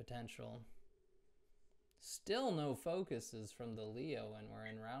Spirit potential. Still no focuses from the Leo, and we're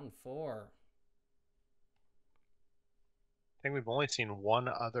in round 4. I think we've only seen one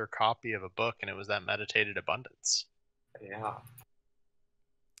other copy of a book, and it was that Meditated Abundance. Yeah.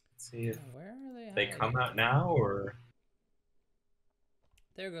 Let's see if where are they come out now, or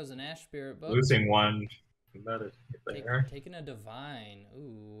there goes an Ash Spirit book. Losing one. There. Taking a Divine.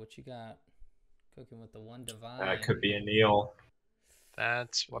 Ooh, what you got? Cooking with the one Divine. That could be a kneel.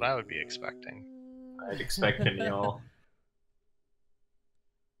 That's what I would be expecting. I'd expect a kneel.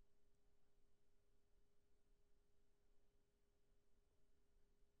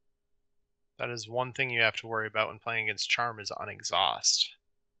 That is one thing you have to worry about when playing against Charm is on exhaust.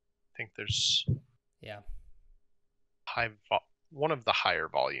 I think there's one of the higher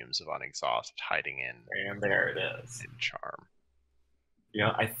volumes of unexhaust hiding in. And there it is. In Charm.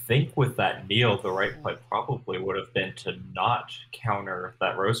 Yeah, I think with that kneel, the right play probably would have been to not counter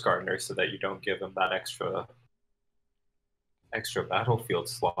that Rose Gardener so that you don't give him that extra battlefield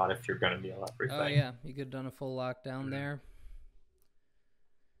slot if you're going to kneel everything. Oh yeah, you could have done a full lockdown there.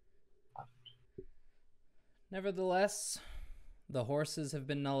 Nevertheless, the horses have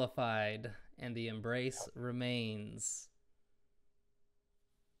been nullified, and the embrace remains.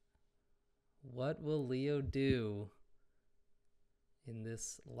 What will Leo do in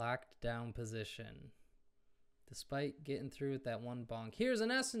this locked down position? Despite getting through with that one bonk. Here's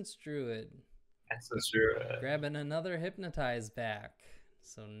an Essence Druid. Essence Druid. Grabbing another Hypnotize back.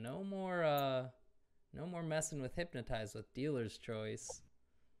 So no more messing with Hypnotize with Dealer's Choice.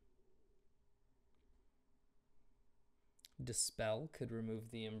 Dispel could remove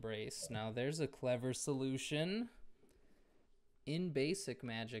the embrace. Now there's a clever solution. In basic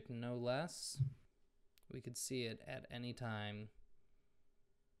Magic, no less. We could see it at any time.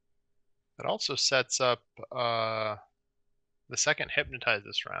 It also sets up the second Hypnotize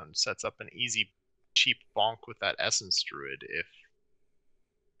this round sets up an easy, cheap bonk with that Essence Druid if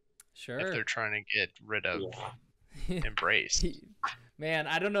they're trying to get rid of Embrace. Man,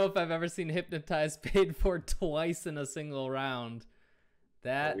 I don't know if I've ever seen Hypnotize paid for twice in a single round.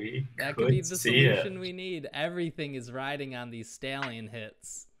 That could be the solution we need. Everything is riding on these Stallion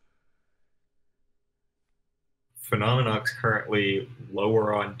hits. Phenomenon's currently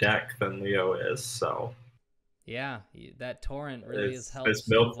lower on deck than Leo is, so... Yeah, that Torrent really has helped. This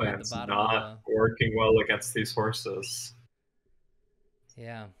mill plan's not working well against these horses.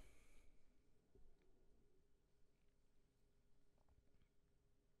 Yeah.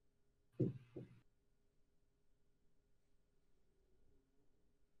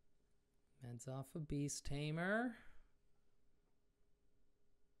 Heads off a Beast Tamer.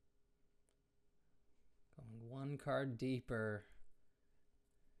 Going one card deeper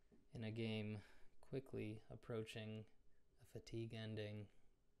in a game, quickly approaching a fatigue ending.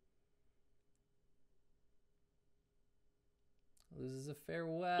 Loses a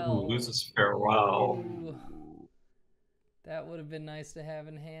Farewell. Ooh, loses Farewell. Ooh. That would have been nice to have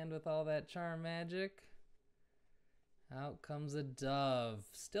in hand with all that Charm Magic. Out comes a Dove.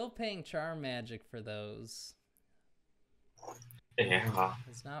 Still paying Charm Magic for those. Yeah.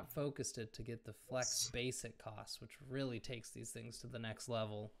 Has not focused it to get the flex basic cost, which really takes these things to the next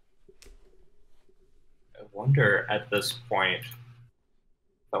level. I wonder at this point,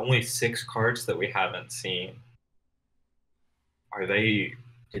 the only 6 cards that we haven't seen,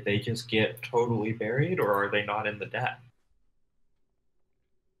 did they just get totally buried, or are they not in the deck?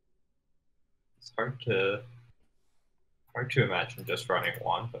 It's hard to imagine just running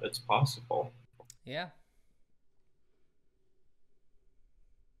one, but it's possible. Yeah.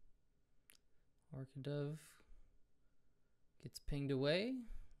 Orchid Dove gets pinged away,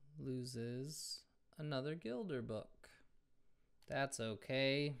 loses another Gilder book. That's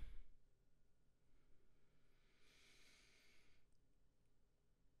okay.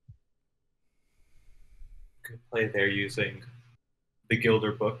 Good play there using the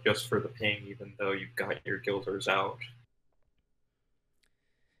Gilder book just for the ping, even though you've got your Gilders out.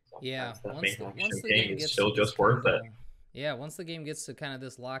 Yeah, once the game is gets still just worth it. Yeah, once the game gets to kind of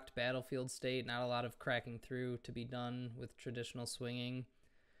this locked battlefield state, not a lot of cracking through to be done with traditional swinging,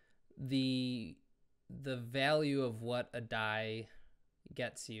 the value of what a die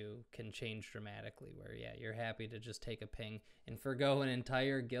gets you can change dramatically, where, yeah, you're happy to just take a ping and forgo an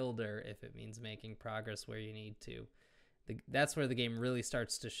entire Gilder if it means making progress where you need to. That's where the game really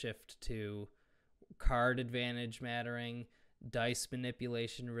starts to shift to card advantage mattering, dice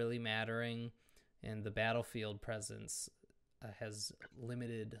manipulation really mattering, and the battlefield presence has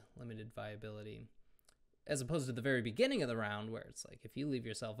limited viability, as opposed to the very beginning of the round where it's like if you leave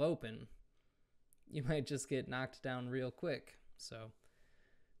yourself open, you might just get knocked down real quick. So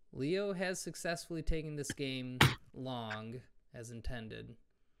Leo has successfully taken this game long as intended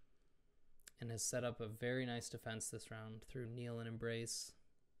and has set up a very nice defense this round through Kneel and Embrace.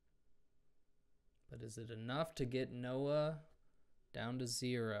 But is it enough to get Noah down to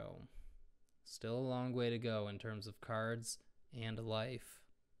 0? Still a long way to go in terms of cards and life.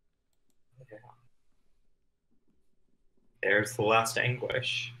 Yeah. There's the last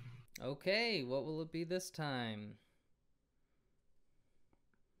Anguish. Okay, what will it be this time?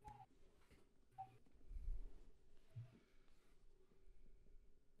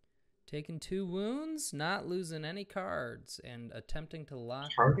 Taking 2 wounds, not losing any cards, and attempting to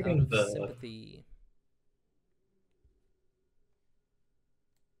lock out of Sympathy.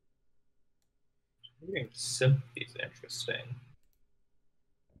 Targeting Sympathy is interesting.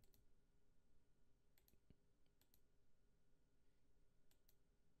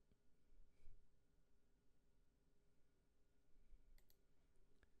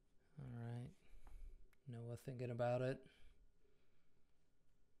 All right. Noah thinking about it.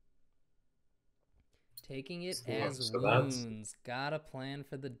 Taking it as wounds. Got a plan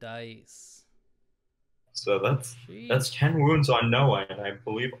for the dice. So that's Sheesh. 10 wounds on Noah, and I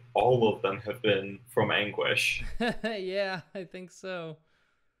believe all of them have been from anguish. Yeah, I think so.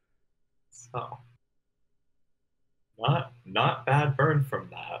 So not bad burn from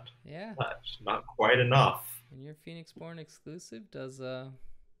that. Yeah. But not quite enough. And your Phoenix Born exclusive does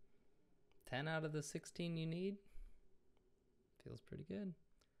 10 out of the 16 you need. Feels pretty good.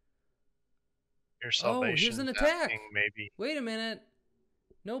 Your salvation. Oh, here's an attack. Maybe. Wait a minute.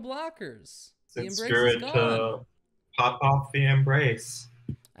 No blockers. Since the embrace is gone. Pop off the embrace.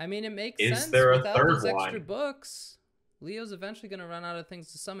 I mean, it makes Is sense there a without third those extra one? books. Leo's eventually going to run out of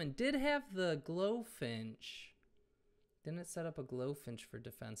things to summon. Did have the Glowfinch. Didn't it set up a Glowfinch for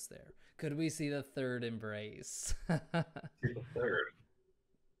defense there? Could we see the third embrace? The third.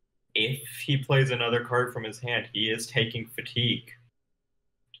 If he plays another card from his hand, he is taking fatigue.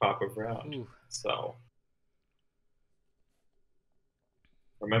 Top of round. Ooh. So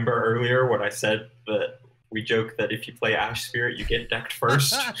remember earlier when I said that we joke that if you play Ash Spirit, you get decked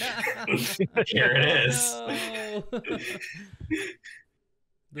first? Here it is. Oh, no.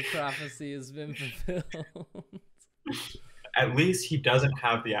 The prophecy has been fulfilled. At least he doesn't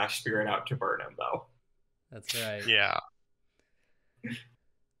have the Ash Spirit out to burn him, though. That's right. Yeah.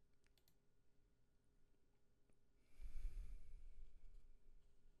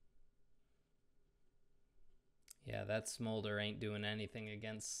 Yeah, that Smolder ain't doing anything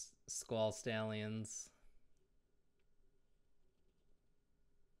against Squall Stallions.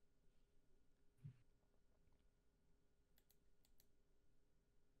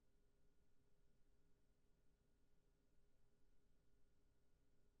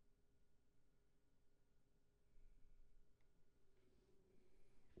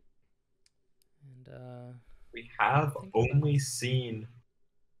 And we have only seen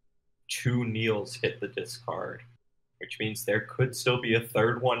 2 Kneels hit the discard, which means there could still be a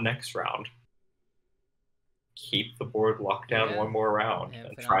third one next round. Keep the board locked down one more round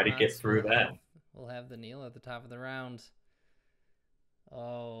and try to get through that. We'll have the Kneel at the top of the round.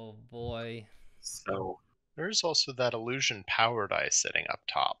 Oh boy. So there's also that illusion power die sitting up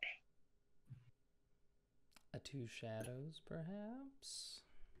top. A 2 shadows, perhaps?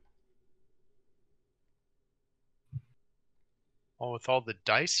 Well, with all the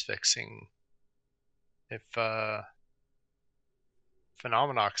dice fixing, if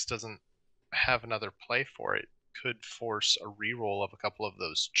Phenomeноx doesn't have another play for it, could force a reroll of a couple of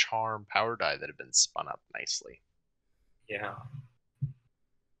those charm power die that have been spun up nicely. Yeah.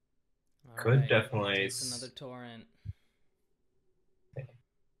 All could right, definitely. takes another torrent.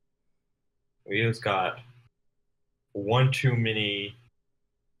 Leo's got one too many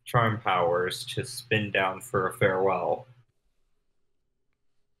charm powers to spin down for a farewell.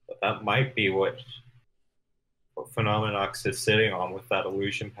 But that might be what Phenomeноx is sitting on with that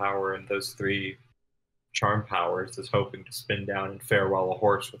illusion power and those 3 charm powers, is hoping to spin down and farewell a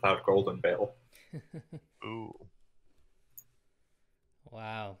horse without Golden Veil. Ooh.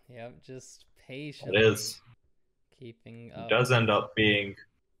 Wow. Yep, just patiently. It is. Keeping up. It does end up being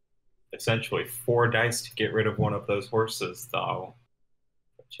essentially 4 dice to get rid of one of those horses, though,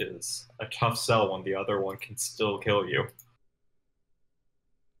 which is a tough sell when the other one can still kill you.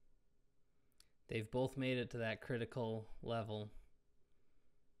 They've both made it to that critical level.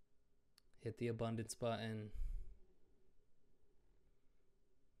 Hit the abundance button.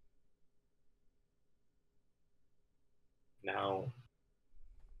 Now,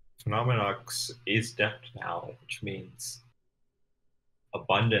 Phenomeноx is decked now, which means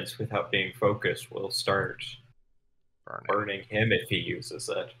abundance without being focused will start burning him if he uses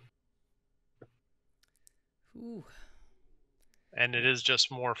it. Ooh. And it is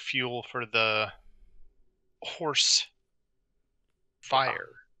just more fuel for the horse fire.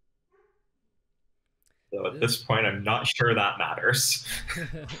 So at this point, I'm not sure that matters.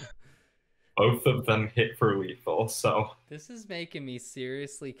 Both of them hit for lethal, so... This is making me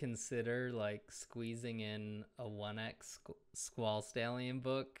seriously consider, like, squeezing in a 1x Squall Stallion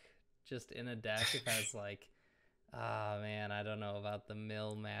book just in a deck if I was like, man, I don't know about the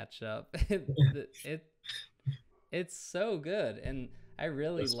mill matchup. It's so good, and I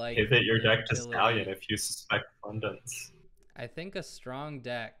really just like... pivot your deck to Stallion if you suspect abundance. I think a strong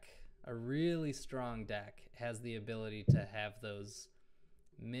deck, a really strong deck, has the ability to have those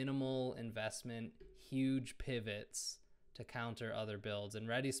minimal investment, huge pivots to counter other builds. And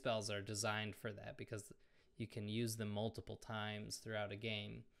ready spells are designed for that because you can use them multiple times throughout a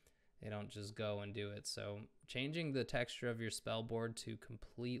game. They don't just go and do it. So changing the texture of your spell board to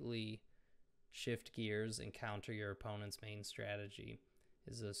completely shift gears and counter your opponent's main strategy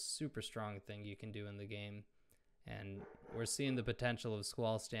is a super strong thing you can do in the game. And we're seeing the potential of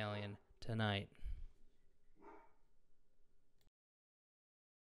Squall Stallion tonight.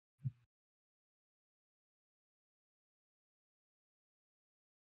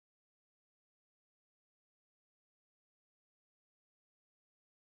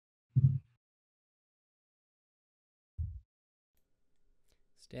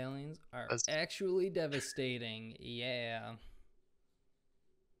 Stallions are That's- actually devastating. Yeah.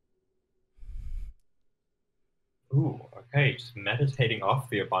 Ooh, okay, just meditating off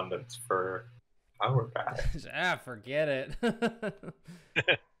the abundance for power back. Forget it.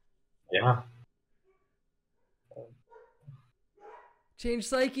 Yeah. Change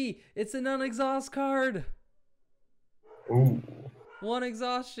Psyche. It's a non-exhaust card. Ooh. 1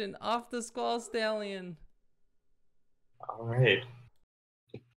 exhaustion off the Squall Stallion. All right.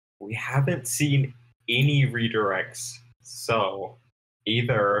 We haven't seen any redirects, so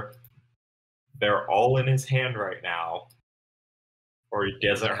either they're all in his hand right now, or he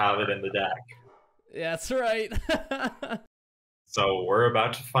doesn't have it in the deck. Yeah, that's right. So we're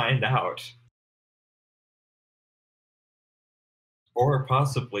about to find out. Or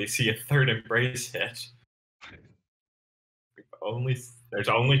possibly see a third Embrace hit. There's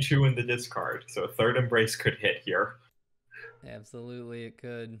only 2 in the discard, so a third Embrace could hit here. Absolutely, it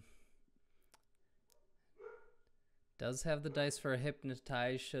could. Does have the dice for a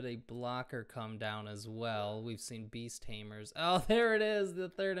Hypnotize should a blocker come down as well. We've seen Beast Tamers. Oh, there it is, the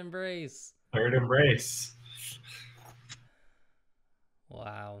third Embrace. Third Embrace.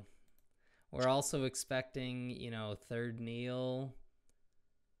 Wow. We're also expecting, third Kneel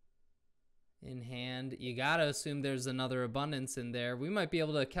in hand. You gotta assume there's another abundance in there. We might be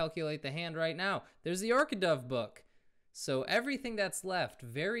able to calculate the hand right now. There's the Orchidove book. So everything that's left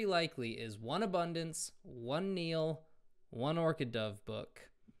very likely is 1 abundance, 1 Kneel, 1 Orchidove book.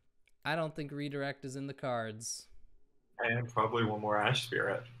 I don't think redirect is in the cards. And probably 1 more Ash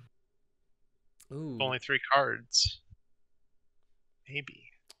Spirit. Ooh. Only 3 cards. Maybe.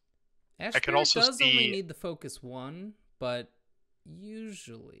 Ash I could Spirit also does see... only need the focus 1, but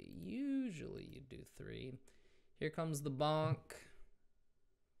usually you do 3. Here comes the bonk.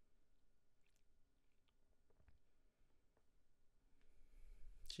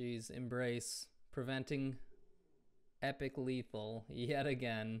 Jeez, Embrace. Preventing epic lethal yet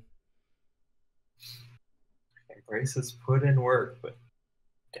again. Embrace has put in work, but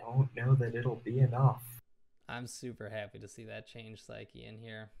don't know that it'll be enough. I'm super happy to see that change Psyche in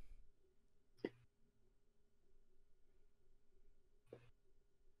here.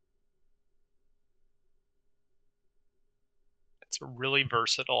 It's a really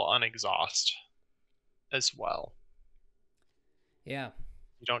versatile unexhaust as well. Yeah.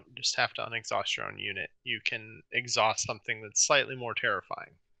 You don't just have to unexhaust your own unit. You can exhaust something that's slightly more terrifying.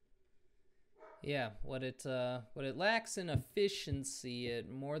 Yeah, what it lacks in efficiency, it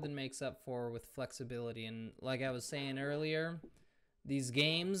more than makes up for with flexibility. And like I was saying earlier, these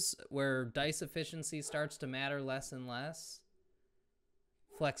games where dice efficiency starts to matter less and less,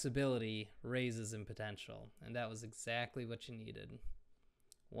 flexibility raises in potential. And that was exactly what you needed.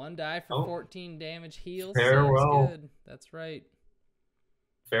 1 die for 14 damage heal seems good. That's right.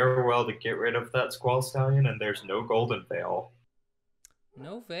 Farewell to get rid of that Squall Stallion, and there's no Golden Veil.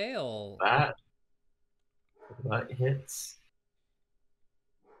 No Veil. That hits.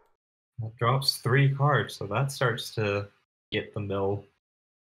 That drops 3 cards, so that starts to get the mill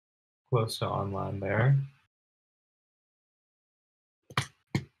close to online there.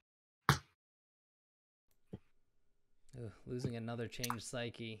 Ugh, losing another change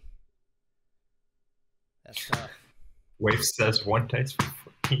Psyche. That's tough. Wave says 1 dice for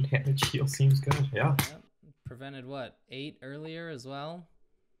 14 damage heal seems good, yeah. Yep. Prevented what? 8 earlier as well?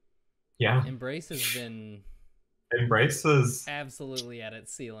 Yeah. Embrace has been Embraces absolutely at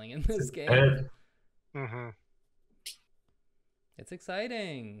its ceiling in this game. It's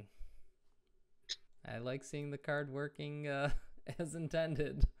exciting. I like seeing the card working as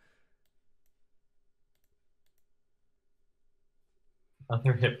intended.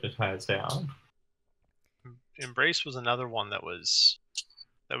 Another Hypnotize down. Embrace was another one that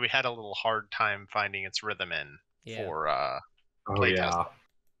we had a little hard time finding its rhythm in for playtest.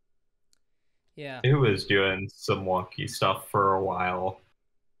 Yeah. It was doing some wonky stuff for a while.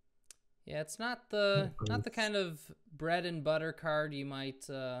 Yeah, it's not the kind of bread and butter card you might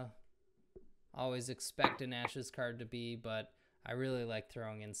always expect an Ashes card to be, but I really like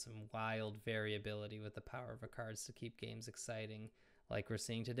throwing in some wild variability with the power of a cards to keep games exciting. Like we're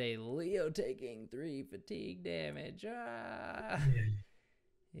seeing today, Leo taking 3 fatigue damage.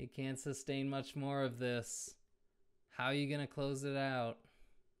 You can't sustain much more of this. How are you going to close it out?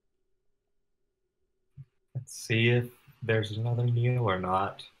 Let's see if there's another Kneel or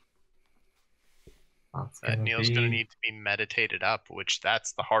not. That Kneel's going to need to be meditated up, which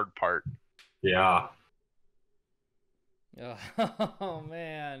that's the hard part. Yeah. Oh,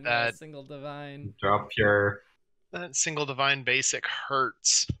 man. That single divine. Drop your... That single divine basic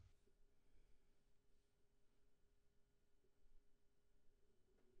hurts.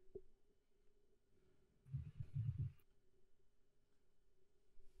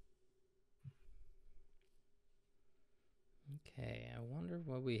 Okay, I wonder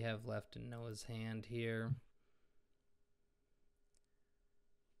what we have left in Noah's hand here.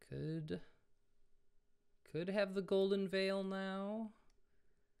 Could have the Golden Veil now.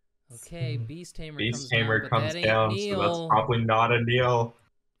 Okay, Beast Tamer comes down, but that ain't Neil. So that's probably not a Neil.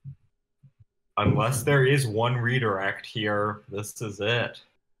 Unless there is one redirect here, this is it.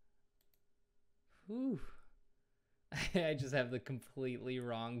 Whew. I just have the completely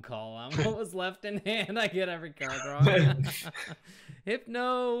wrong call on what was left in hand. I get every card wrong.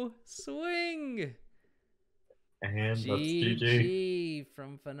 Hypno, swing! And that's GG. GG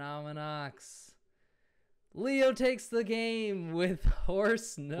from Phenomenax. Leo takes the game with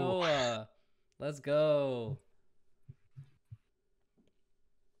Horse Noah. Let's go.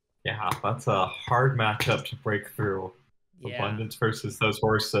 Yeah, that's a hard matchup to break through. Yeah. Abundance versus those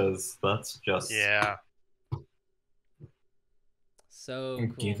horses. That's just so cool.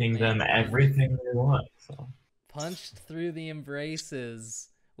 Giving them everything they want. So. Punched through the embraces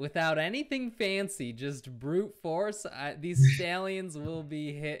without anything fancy, just brute force. These stallions will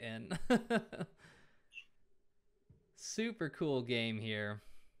be hitting. Super cool game here.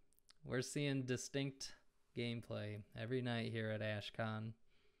 We're seeing distinct gameplay every night here at AshCon.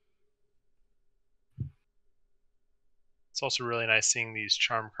 It's also really nice seeing these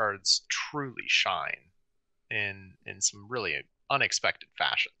charm cards truly shine in some really unexpected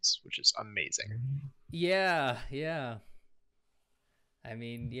fashions, which is amazing. Yeah. I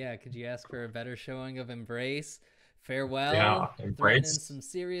mean, yeah, could you ask for a better showing of Embrace? Farewell, yeah, threatening some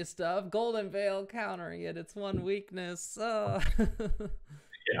serious stuff. Golden Veil countering it. It's one weakness. Yeah.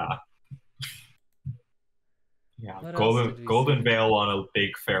 What Golden Veil on a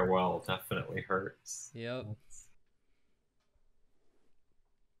big Farewell definitely hurts. Yep.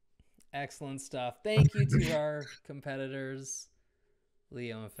 Excellent stuff. Thank you to our competitors,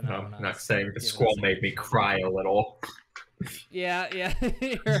 Leo and Phenomenon. I'm not saying the Squall made me cry a little. Yeah.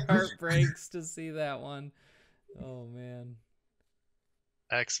 Your heart breaks to see that one. Oh, man.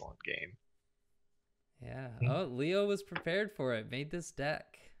 Excellent game. Yeah. Oh, Leo was prepared for it. Made this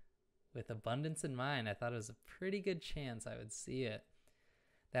deck with abundance in mind. I thought it was a pretty good chance I would see it.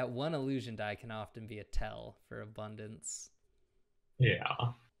 That one illusion die can often be a tell for abundance. Yeah.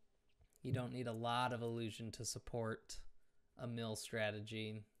 You don't need a lot of illusion to support a mill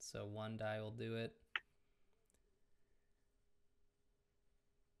strategy, so one die will do it.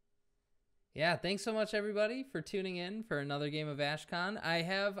 Yeah, thanks so much, everybody, for tuning in for another game of AshCon. I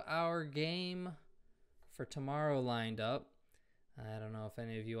have our game for tomorrow lined up. I don't know if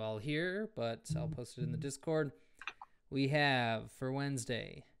any of you all here, but I'll post it in the Discord. We have, for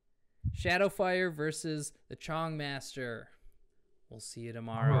Wednesday, Shadowfire versus the Chong Master. We'll see you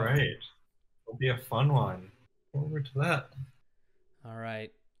tomorrow. All right. It'll be a fun one. Forward to that. All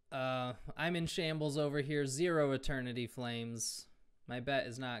right. I'm in shambles over here. 0 Eternity Flames. My bet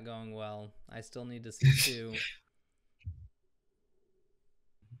is not going well. I still need to see 2.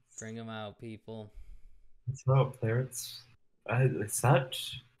 Bring them out, people. Let's hope there. Is that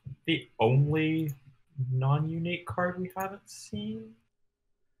the only non-unique card we haven't seen?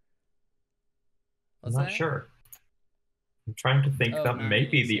 I'm not sure. I'm trying to think. That may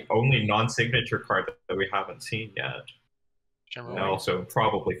be the only non-signature card that we haven't seen yet. And also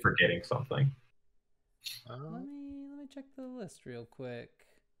probably forgetting something. Let me check the list real quick.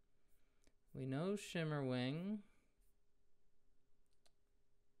 We know Shimmerwing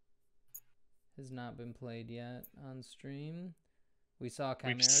has not been played yet on stream. We saw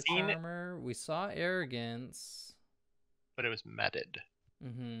Chimera Charmer. We saw Arrogance. But it was meted.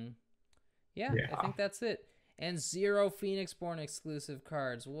 Yeah, I think that's it. And 0 Phoenixborn exclusive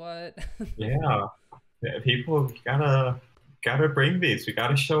cards. What? Yeah, people gotta bring these. We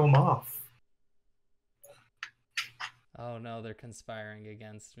gotta show them off. Oh no, they're conspiring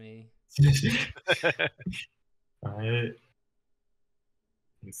against me. I'm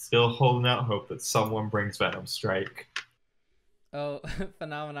still holding out hope that someone brings Venom Strike. Oh,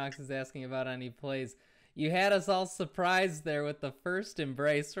 Phenomenax is asking about any plays. You had us all surprised there with the first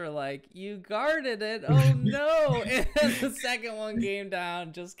Embrace. We're like, you guarded it. Oh no! And then the second one came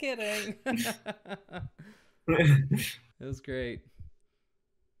down. Just kidding. It was great.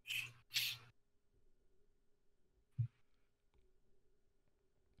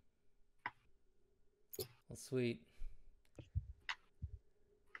 Well, sweet.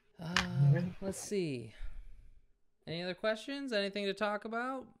 Let's see. Any other questions? Anything to talk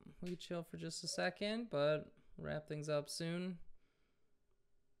about? We can chill for just a second, but wrap things up soon.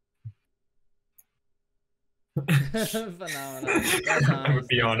 Phenomenal. I would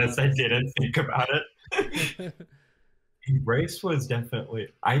be honest, I didn't think about it. Embrace was definitely...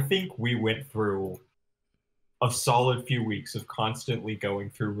 I think we went through a solid few weeks of constantly going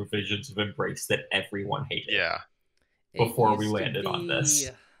through revisions of Embrace that everyone hated. Yeah. Before we landed on this.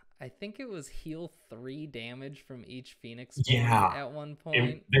 I think it was heal 3 damage from each Phoenix Yeah. at one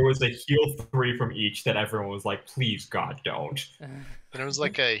point. There was a heal 3 from each that everyone was like, please God, don't. And it was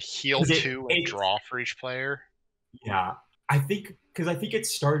like a heal 2 and draw for each player. Yeah. I think it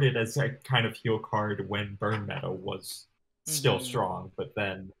started as a kind of heal card when Burn Meadow was still strong, but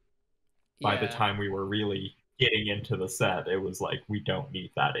then by the time we were really getting into the set, it was like, we don't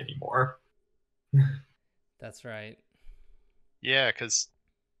need that anymore. That's right. Yeah, because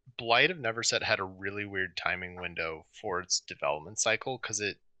Blight of Neverset had a really weird timing window for its development cycle, because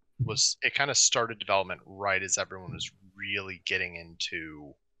it kind of started development right as everyone was really getting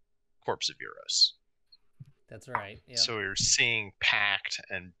into Corpse of Euros. That's right. Yep. So we were seeing Pact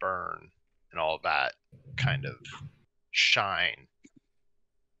and Burn and all of that kind of shine.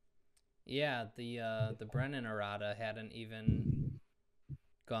 Yeah, the Brennan errata hadn't even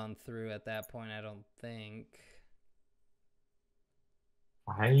gone through at that point, I don't think.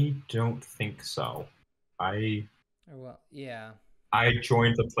 I don't think so. Yeah. I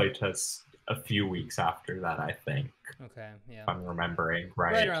joined the playtest a few weeks after that, I think. Okay, yeah. If I'm remembering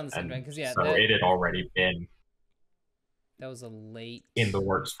right. Right around the same time, because so it had already been. That was a late in the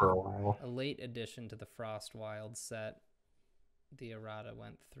works for a while. A late addition to the Frost Wild set. The errata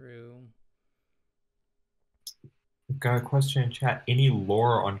went through. Got a question in chat. Any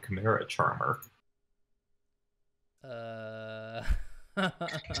lore on Chimera Charmer?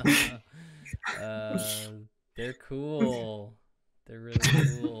 They're cool. They're really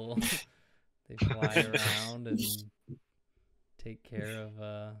cool. They fly around and take care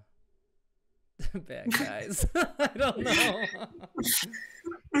of bad guys. I don't know.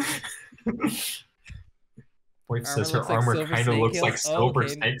 Wait, says her armor kind of looks like silver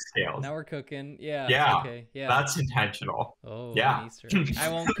snake scales. Now we're cooking. Yeah. Yeah. Okay. Yeah. That's intentional. Oh, yeah. I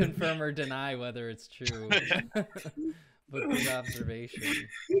won't confirm or deny whether it's true. But good observation.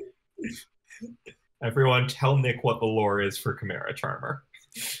 Everyone tell Nick what the lore is for Chimera Charmer.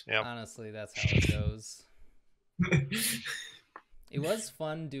 Yep. Honestly, that's how it goes. It was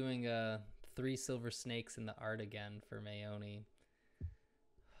fun doing 3 silver snakes in the art again for Mayoni.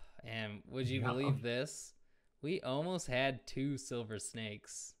 And would you believe this? We almost had 2 silver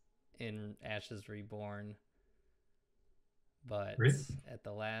snakes in Ashes Reborn. But really? At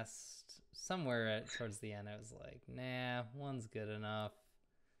the last, towards the end, I was like, nah, 1's good enough.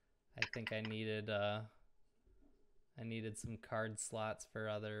 I think I needed some card slots for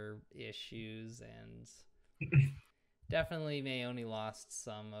other issues, and definitely Mayoni lost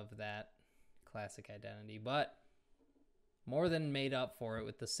some of that classic identity, but more than made up for it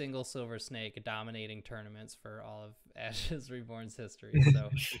with the single silver snake dominating tournaments for all of Ashes Reborn's history. So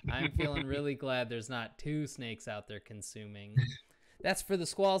I'm feeling really glad there's not 2 snakes out there consuming. That's for the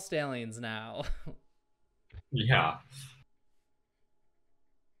Squall Stallions now. Yeah.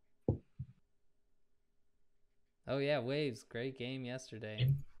 Oh yeah, Waves, great game yesterday.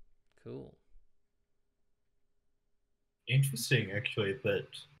 Cool. Interesting, actually, that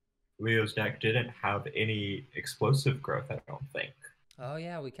Leo's deck didn't have any explosive growth, I don't think. Oh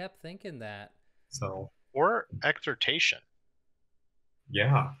yeah, we kept thinking that. So. Or Exhortation.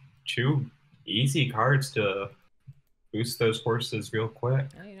 Yeah, 2 easy cards to boost those horses real quick.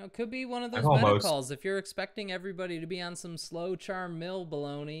 Yeah, it could be one of those meta calls. If you're expecting everybody to be on some slow charm mill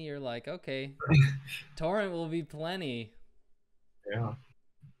baloney, you're like, okay, Torrent will be plenty. Yeah.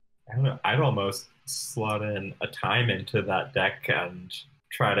 I'd almost slot in a time into that deck and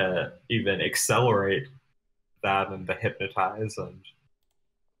try to even accelerate that and the Hypnotize. And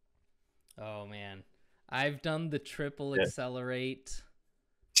oh man, I've done the triple accelerate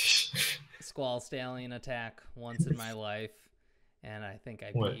Squall Stallion attack once in my life, and I think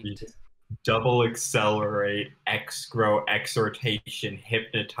I beat. Double accelerate, X-Grow, Exhortation,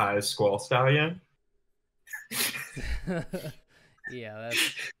 Hypnotize Squall Stallion? Yeah,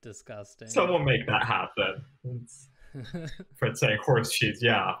 that's disgusting. Someone make that happen. Fred saying horse cheese,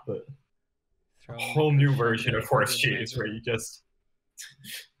 yeah, but a whole new version of horse cheese where you just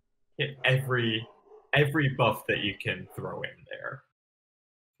get every buff that you can throw in there.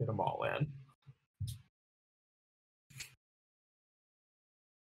 Get them all in.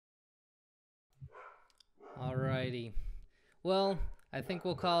 Alrighty. Well, I think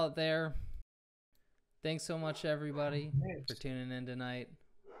we'll call it there. Thanks so much, everybody, for tuning in tonight.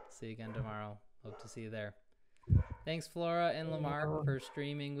 See you again tomorrow. Hope to see you there. Thanks, Flora and Lamarck, for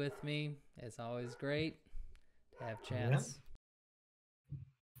streaming with me. It's always great to have chats. Yeah.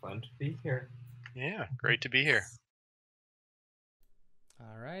 Fun to be here. Yeah, great to be here.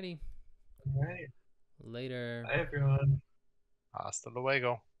 Alrighty. All right. Later. Bye, everyone. Hasta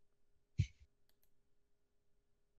luego.